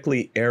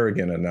athletically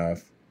arrogant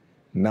enough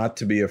not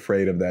to be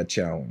afraid of that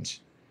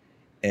challenge.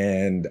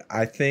 And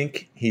I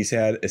think he's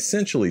had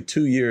essentially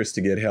 2 years to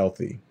get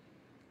healthy.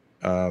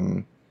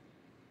 And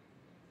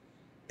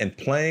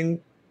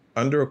playing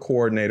under a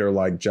coordinator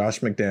like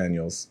Josh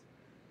McDaniels,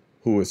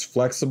 who is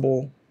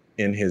flexible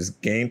in his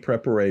game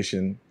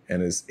preparation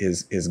and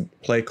his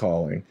play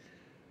calling,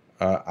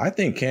 I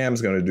think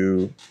Cam's going to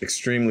do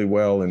extremely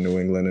well in New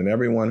England. And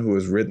everyone who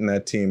has written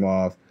that team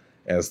off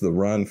as the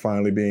run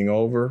finally being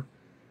over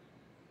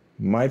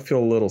might feel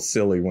a little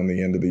silly when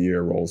the end of the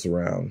year rolls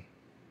around.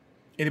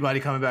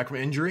 Anybody coming back from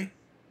injury?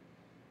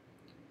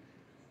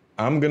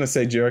 I'm going to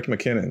say Jerick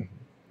McKinnon.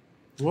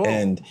 Whoa.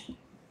 And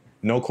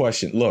no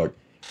question. Look,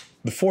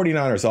 the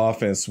 49ers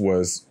offense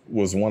was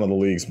one of the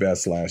league's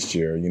best last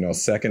year.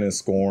 Second in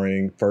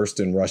scoring, first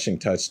in rushing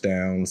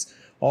touchdowns,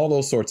 all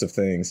those sorts of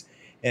things.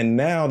 And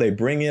now they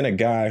bring in a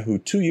guy who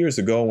 2 years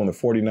ago when the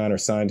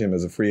 49ers signed him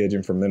as a free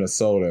agent from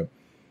Minnesota,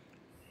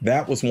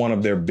 that was one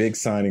of their big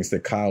signings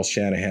that Kyle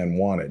Shanahan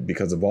wanted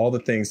because of all the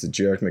things that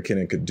Jerick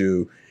McKinnon could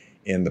do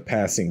in the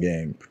passing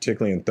game,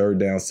 particularly in third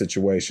down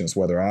situations,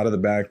 whether out of the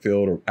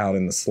backfield or out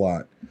in the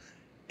slot.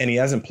 And he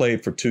hasn't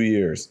played for 2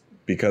 years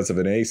because of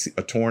a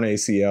torn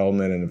ACL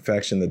and then an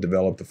infection that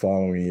developed the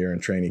following year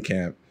in training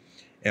camp.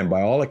 And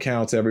by all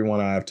accounts, everyone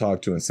I've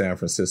talked to in San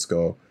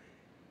Francisco,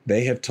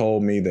 they have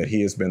told me that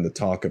he has been the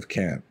talk of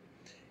camp.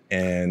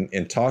 And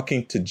in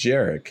talking to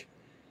Jerick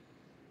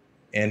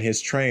and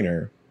his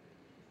trainer,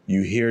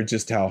 you hear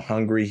just how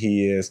hungry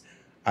he is.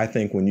 I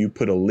think when you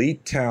put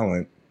elite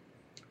talent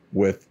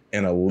with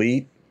an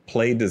elite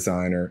play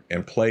designer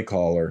and play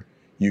caller,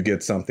 you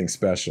get something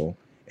special.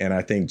 And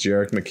I think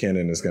Jerick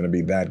McKinnon is going to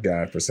be that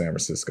guy for San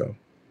Francisco.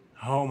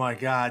 Oh, my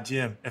God,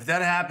 Jim. If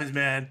that happens,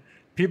 man,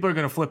 people are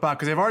going to flip out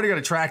because they've already got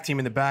a track team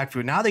in the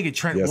backfield. Now they get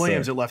Trent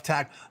Williams at left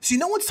tackle. See,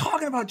 no one's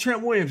talking about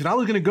Trent Williams, and I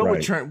was going to go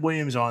with Trent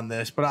Williams on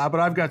this, but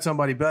I've got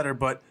somebody better.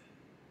 But,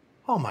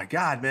 oh, my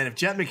God, man, if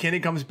Jet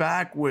McKinney comes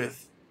back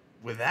with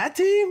that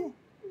team,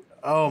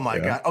 oh, my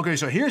God. Okay,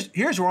 so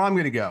here's where I'm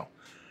going to go.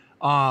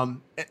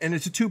 And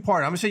it's a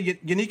two-part. I'm going to say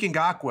Yannick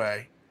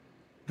Ngakoue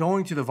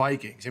going to the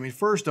Vikings. I mean,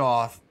 first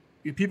off,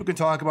 people can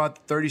talk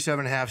about the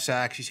 37.5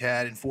 sacks he's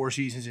had in 4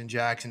 seasons in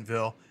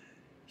Jacksonville.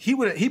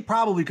 He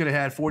probably could have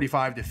had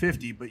 45 to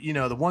 50, but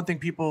the one thing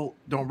people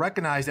don't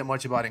recognize that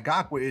much about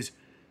Ngakoue is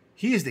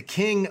he is the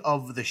king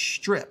of the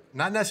strip.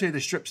 Not necessarily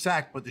the strip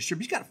sack, but the strip.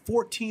 He's got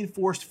 14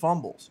 forced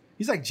fumbles.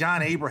 He's like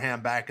John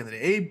Abraham back in the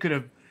day. Abe could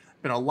have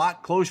been a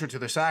lot closer to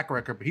the sack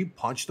record, but he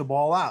punched the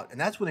ball out,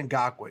 and that's what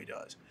Ngakoue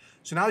does.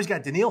 So now he's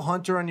got Danielle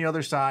Hunter on the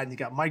other side, and he's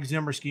got Mike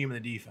Zimmer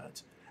scheming the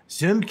defense.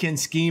 Zim can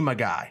scheme a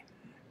guy.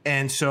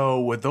 And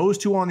so with those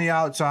two on the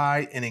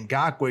outside and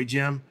Ngakoue,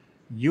 Jim,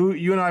 you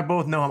and I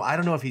both know him. I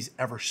don't know if he's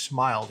ever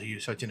smiled.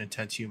 He's such an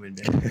intense human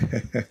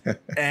being.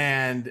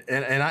 and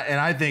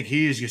I think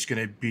he is just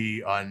going to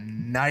be a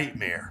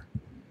nightmare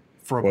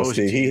for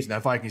opposing teams.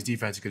 That Vikings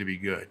defense is going to be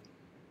good.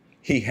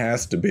 He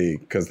has to be,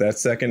 because that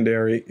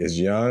secondary is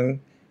young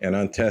and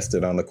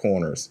untested on the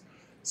corners.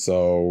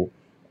 So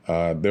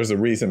there's a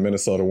reason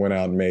Minnesota went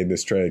out and made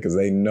this trade, because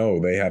they know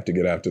they have to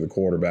get after the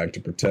quarterback to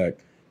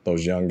protect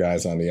those young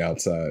guys on the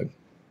outside.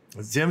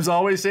 Zim's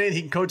always saying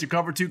he can coach a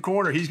cover 2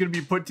 corner. He's going to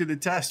be put to the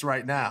test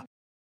right now.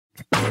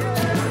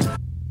 Now,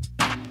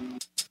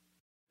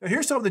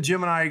 here's something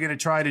Jim and I are going to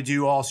try to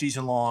do all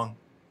season long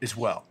as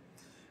well.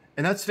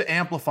 And that's to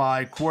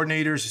amplify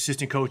coordinators,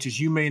 assistant coaches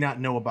you may not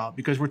know about,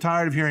 because we're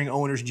tired of hearing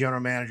owners and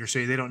general managers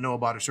say they don't know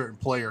about a certain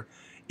player,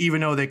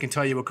 even though they can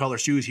tell you what color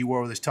shoes he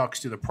wore with his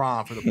tux to the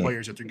prom for the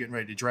players that they're getting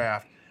ready to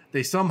draft.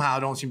 They somehow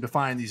don't seem to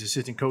find these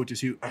assistant coaches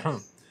who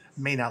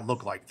may not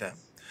look like them.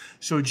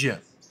 So, Jim,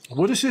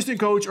 what assistant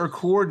coach or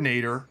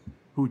coordinator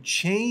who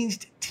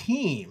changed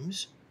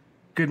teams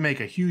could make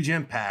a huge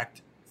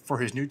impact for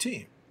his new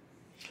team?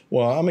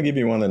 Well, I'm going to give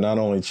you one that not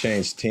only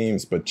changed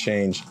teams, but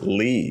changed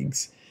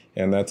leagues.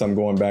 And I'm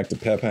going back to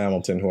Pep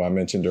Hamilton, who I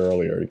mentioned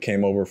earlier. He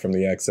came over from the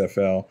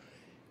XFL.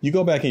 You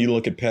go back and you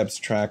look at Pep's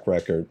track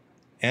record.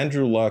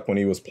 Andrew Luck, when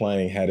he was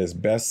playing, had his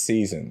best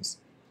seasons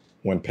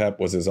when Pep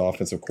was his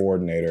offensive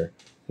coordinator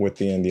with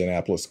the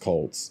Indianapolis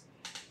Colts.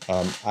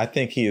 I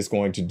think he is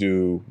going to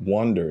do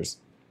wonders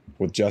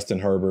with Justin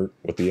Herbert,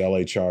 with the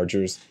LA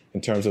Chargers,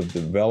 in terms of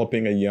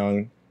developing a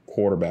young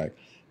quarterback.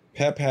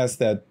 Pep has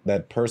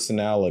that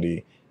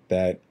personality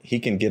that he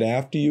can get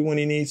after you when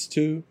he needs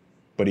to,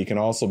 but he can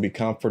also be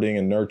comforting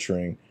and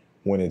nurturing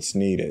when it's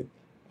needed.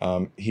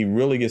 He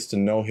really gets to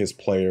know his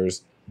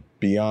players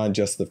beyond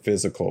just the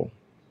physical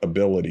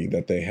ability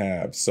that they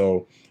have.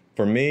 So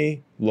for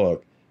me,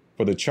 look,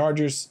 for the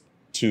Chargers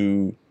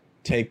to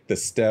take the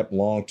step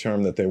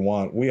long-term that they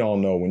want, we all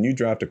know when you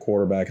draft a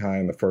quarterback high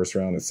in the first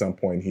round, at some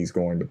point he's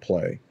going to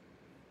play.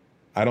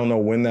 I don't know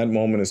when that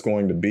moment is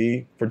going to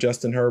be for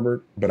Justin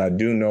Herbert, but I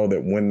do know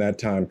that when that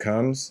time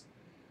comes,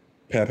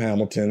 Pep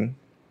Hamilton,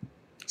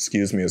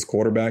 as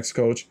quarterback's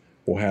coach,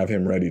 will have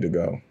him ready to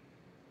go.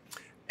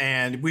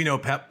 And we know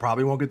Pep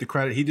probably won't get the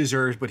credit he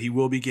deserves, but he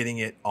will be getting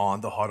it on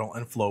the Huddle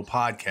and Flow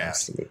podcast.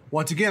 Absolutely.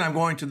 Once again, I'm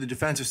going to the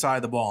defensive side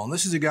of the ball, and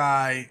this is a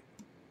guy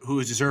who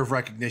has deserved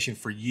recognition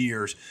for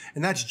years,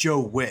 and that's Joe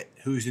Witt,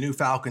 who's the new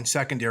Falcons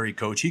secondary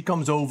coach. He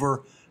comes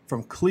over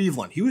from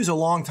Cleveland. He was a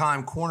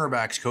longtime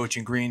cornerbacks coach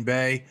in Green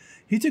Bay.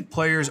 He took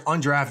players,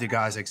 undrafted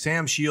guys like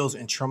Sam Shields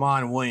and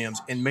Tramon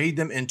Williams, and made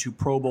them into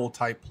Pro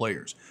Bowl-type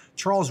players.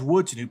 Charles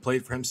Woodson, who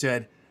played for him,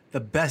 said the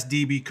best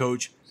DB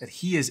coach that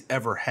he has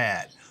ever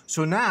had.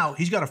 So now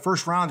he's got a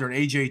first-rounder in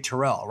A.J.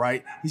 Terrell,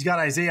 right? He's got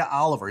Isaiah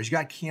Oliver. He's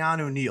got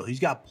Keanu Neal. He's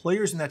got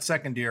players in that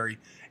secondary.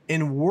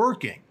 And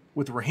working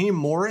with Raheem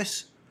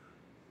Morris,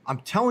 I'm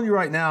telling you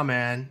right now,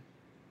 man,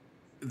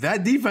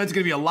 that defense is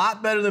going to be a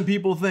lot better than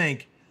people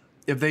think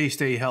if they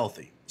stay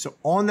healthy. So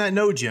on that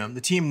note, Jim,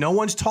 the team no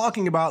one's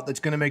talking about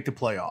that's going to make the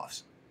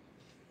playoffs.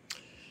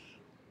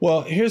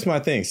 Well, here's my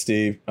thing,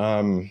 Steve.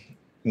 When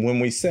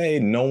we say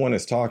no one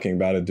is talking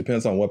about it, it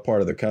depends on what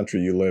part of the country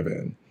you live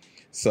in.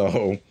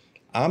 So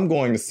I'm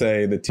going to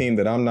say the team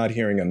that I'm not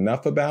hearing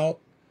enough about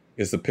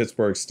is the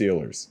Pittsburgh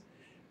Steelers.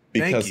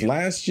 Because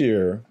last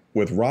year,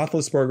 with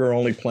Roethlisberger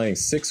only playing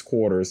 6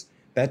 quarters,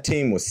 that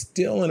team was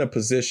still in a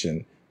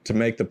position to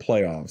make the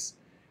playoffs,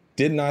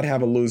 did not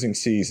have a losing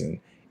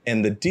season.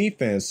 And the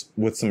defense,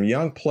 with some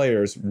young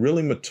players,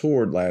 really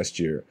matured last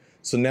year.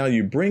 So now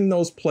you bring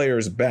those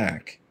players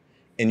back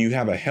and you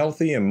have a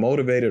healthy and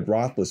motivated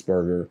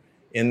Roethlisberger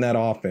in that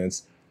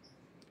offense.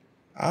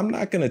 I'm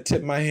not going to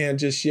tip my hand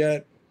just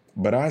yet,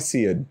 but I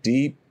see a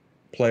deep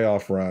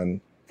playoff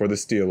run for the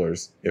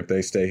Steelers if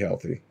they stay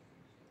healthy.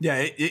 Yeah,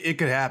 it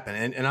could happen.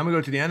 And I'm going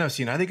to go to the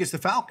NFC, and I think it's the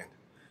Falcons.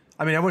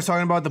 I mean, everyone's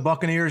talking about the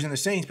Buccaneers and the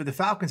Saints, but the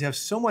Falcons have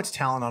so much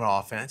talent on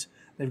offense.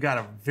 They've got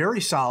a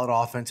very solid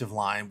offensive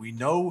line. We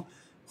know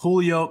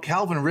Julio,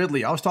 Calvin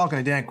Ridley. I was talking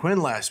to Dan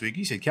Quinn last week.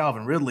 He said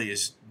Calvin Ridley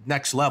is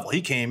next level.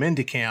 He came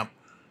into camp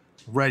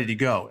ready to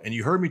go. And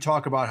you heard me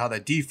talk about how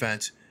that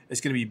defense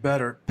is going to be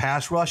better.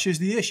 Pass rush is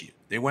the issue.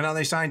 They went out and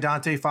they signed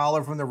Dante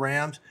Fowler from the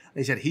Rams.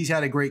 They said he's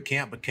had a great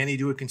camp, but can he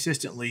do it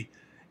consistently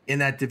in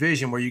that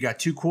division where you got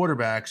two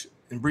quarterbacks,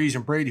 and Breeze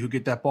and Brady, who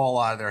get that ball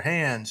out of their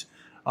hands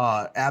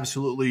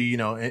absolutely,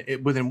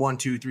 within 1,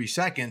 2, 3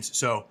 seconds.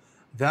 So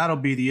that'll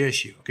be the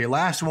issue. Okay,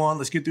 last one.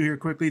 Let's get through here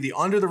quickly. The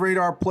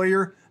under-the-radar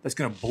player that's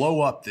going to blow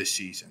up this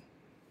season.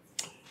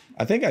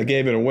 I think I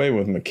gave it away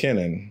with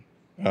McKinnon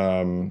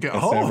in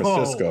San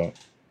Francisco.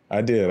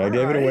 I did. I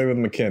gave it away with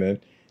McKinnon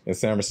in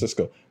San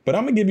Francisco. But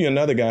I'm going to give you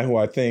another guy who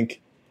I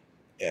think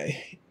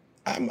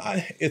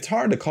it's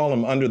hard to call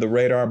him under the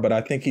radar, but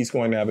I think he's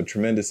going to have a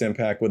tremendous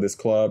impact with his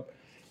club,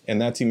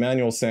 and that's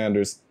Emmanuel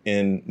Sanders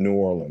in New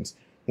Orleans.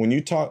 When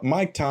you talk,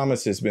 Mike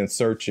Thomas has been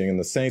searching, and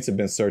the Saints have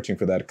been searching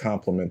for that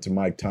complement to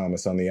Mike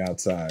Thomas on the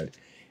outside.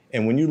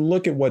 And when you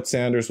look at what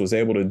Sanders was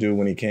able to do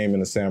when he came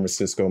into San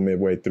Francisco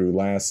midway through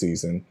last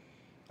season,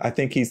 I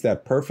think he's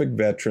that perfect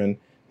veteran,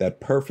 that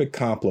perfect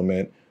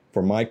complement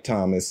for Mike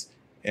Thomas,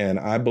 and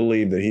I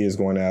believe that he is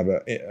going to have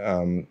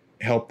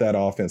help that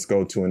offense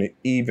go to an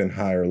even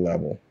higher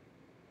level.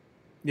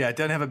 Yeah, it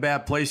doesn't have a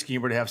bad play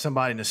scheme, but to have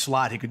somebody in the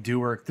slot he could do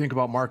work. Think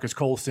about Marcus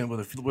Colston with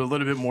a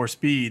little bit more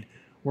speed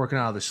working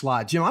out of the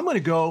slot. Jim, I'm going to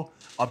go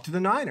up to the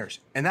Niners,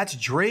 and that's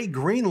Dre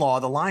Greenlaw,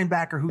 the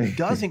linebacker who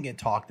doesn't get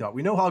talked about.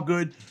 We know how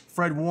good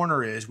Fred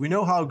Warner is. We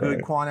know how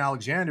good Quan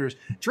Alexander is.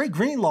 Dre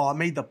Greenlaw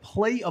made the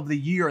play of the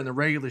year in the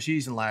regular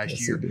season last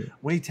year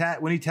when he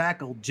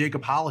tackled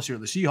Jacob Hollister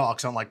of the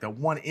Seahawks on like the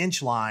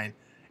 1-inch line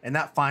in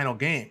that final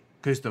game.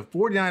 Because the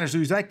 49ers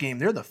lose that game,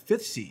 they're the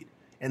 5th seed,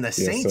 and the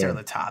Saints are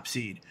the top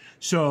seed.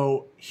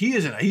 So he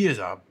is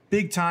a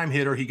big-time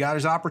hitter. He got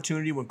his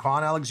opportunity when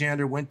Quan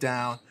Alexander went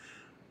down.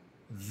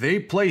 They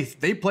play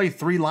 3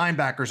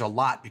 linebackers a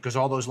lot because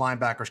all those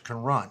linebackers can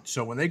run.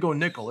 So when they go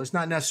nickel, it's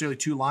not necessarily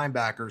 2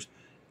 linebackers.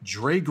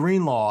 Dre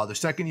Greenlaw, the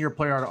second-year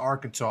player out of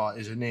Arkansas,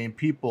 is a name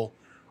people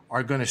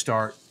are going to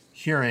start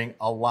hearing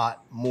a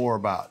lot more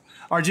about.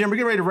 All right, Jim, we're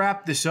getting ready to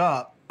wrap this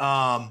up.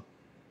 I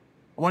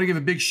want to give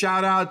a big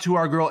shout-out to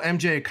our girl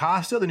MJ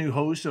Acosta, the new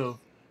host of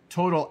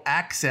Total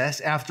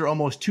Access. After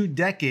almost 2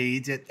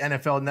 decades at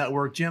NFL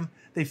Network, Jim,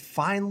 they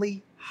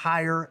finally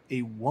hire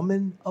a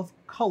woman of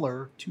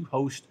color to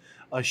host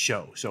a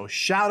show. So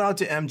shout out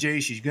to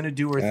MJ. She's going to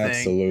do her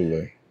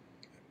thing.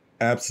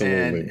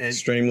 Absolutely. And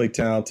extremely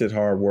talented,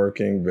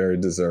 hardworking, very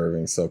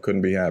deserving. So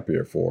couldn't be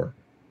happier for her.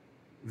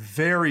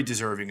 Very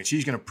deserving. And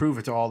she's going to prove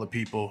it to all the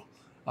people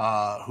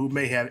who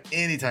may have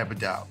any type of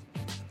doubt,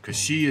 because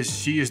she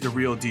is the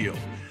real deal.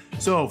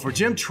 So for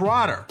Jim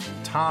Trotter,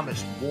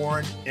 Thomas,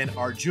 Warren, and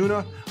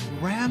Arjuna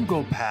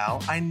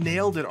Ramgopal, I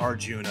nailed it,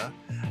 Arjuna.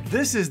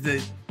 This is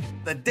the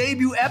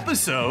debut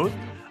episode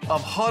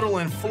of Huddle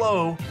and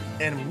Flow,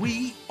 and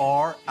we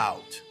are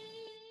out.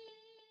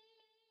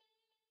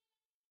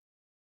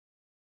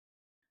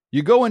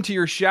 You go into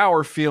your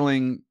shower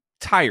feeling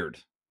tired,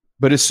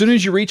 but as soon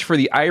as you reach for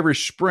the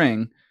Irish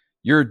Spring,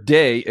 your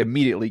day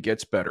immediately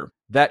gets better.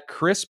 That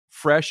crisp,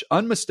 fresh,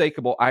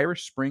 unmistakable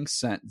Irish Spring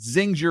scent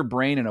zings your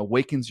brain and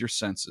awakens your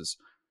senses.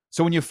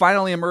 So when you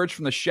finally emerge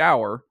from the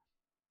shower,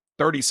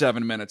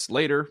 37 minutes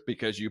later,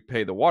 because you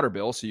pay the water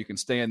bill so you can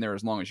stay in there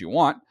as long as you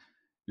want,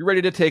 you're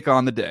ready to take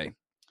on the day.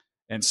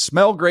 And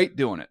smell great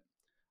doing it.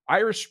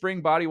 Irish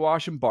Spring Body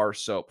Wash and Bar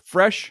Soap.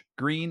 Fresh,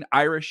 green,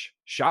 Irish.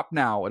 Shop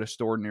now at a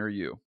store near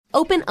you.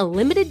 Open a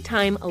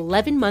limited-time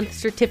 11-month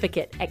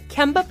certificate at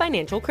Kemba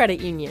Financial Credit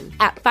Union.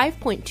 At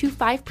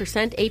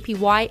 5.25%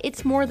 APY,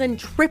 it's more than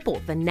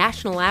triple the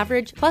national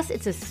average, plus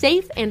it's a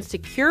safe and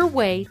secure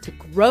way to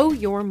grow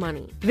your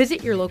money.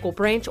 Visit your local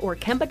branch or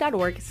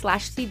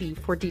kemba.org/CD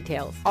for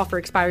details. Offer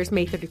expires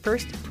May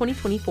 31st,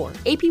 2024.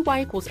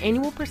 APY equals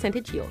annual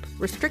percentage yield.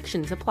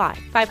 Restrictions apply.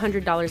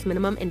 $500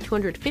 minimum and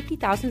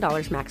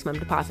 $250,000 maximum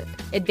deposit.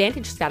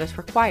 Advantage status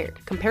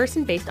required.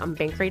 Comparison based on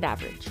bank rate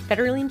average.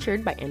 Federally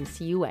insured by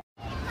NCUA.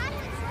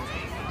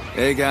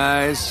 Hey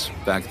guys,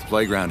 back at the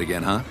playground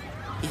again, huh?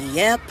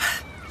 Yep.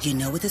 You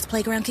know what this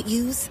playground could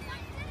use?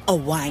 A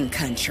wine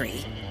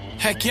country.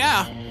 Heck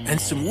yeah, and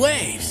some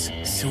waves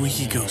so we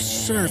could go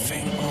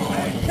surfing.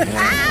 Oh,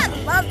 yeah.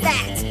 Love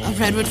that. A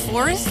redwood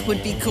forest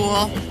would be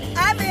cool.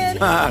 I'm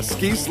in.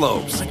 Ski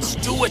slopes. Let's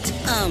do it.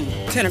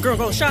 Can a girl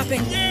go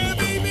shopping? Yeah,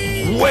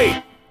 baby.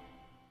 Wait.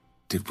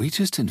 Did we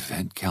just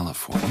invent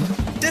California?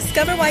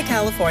 Discover why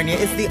California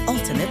is the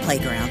ultimate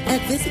playground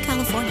at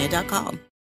visitcalifornia.com.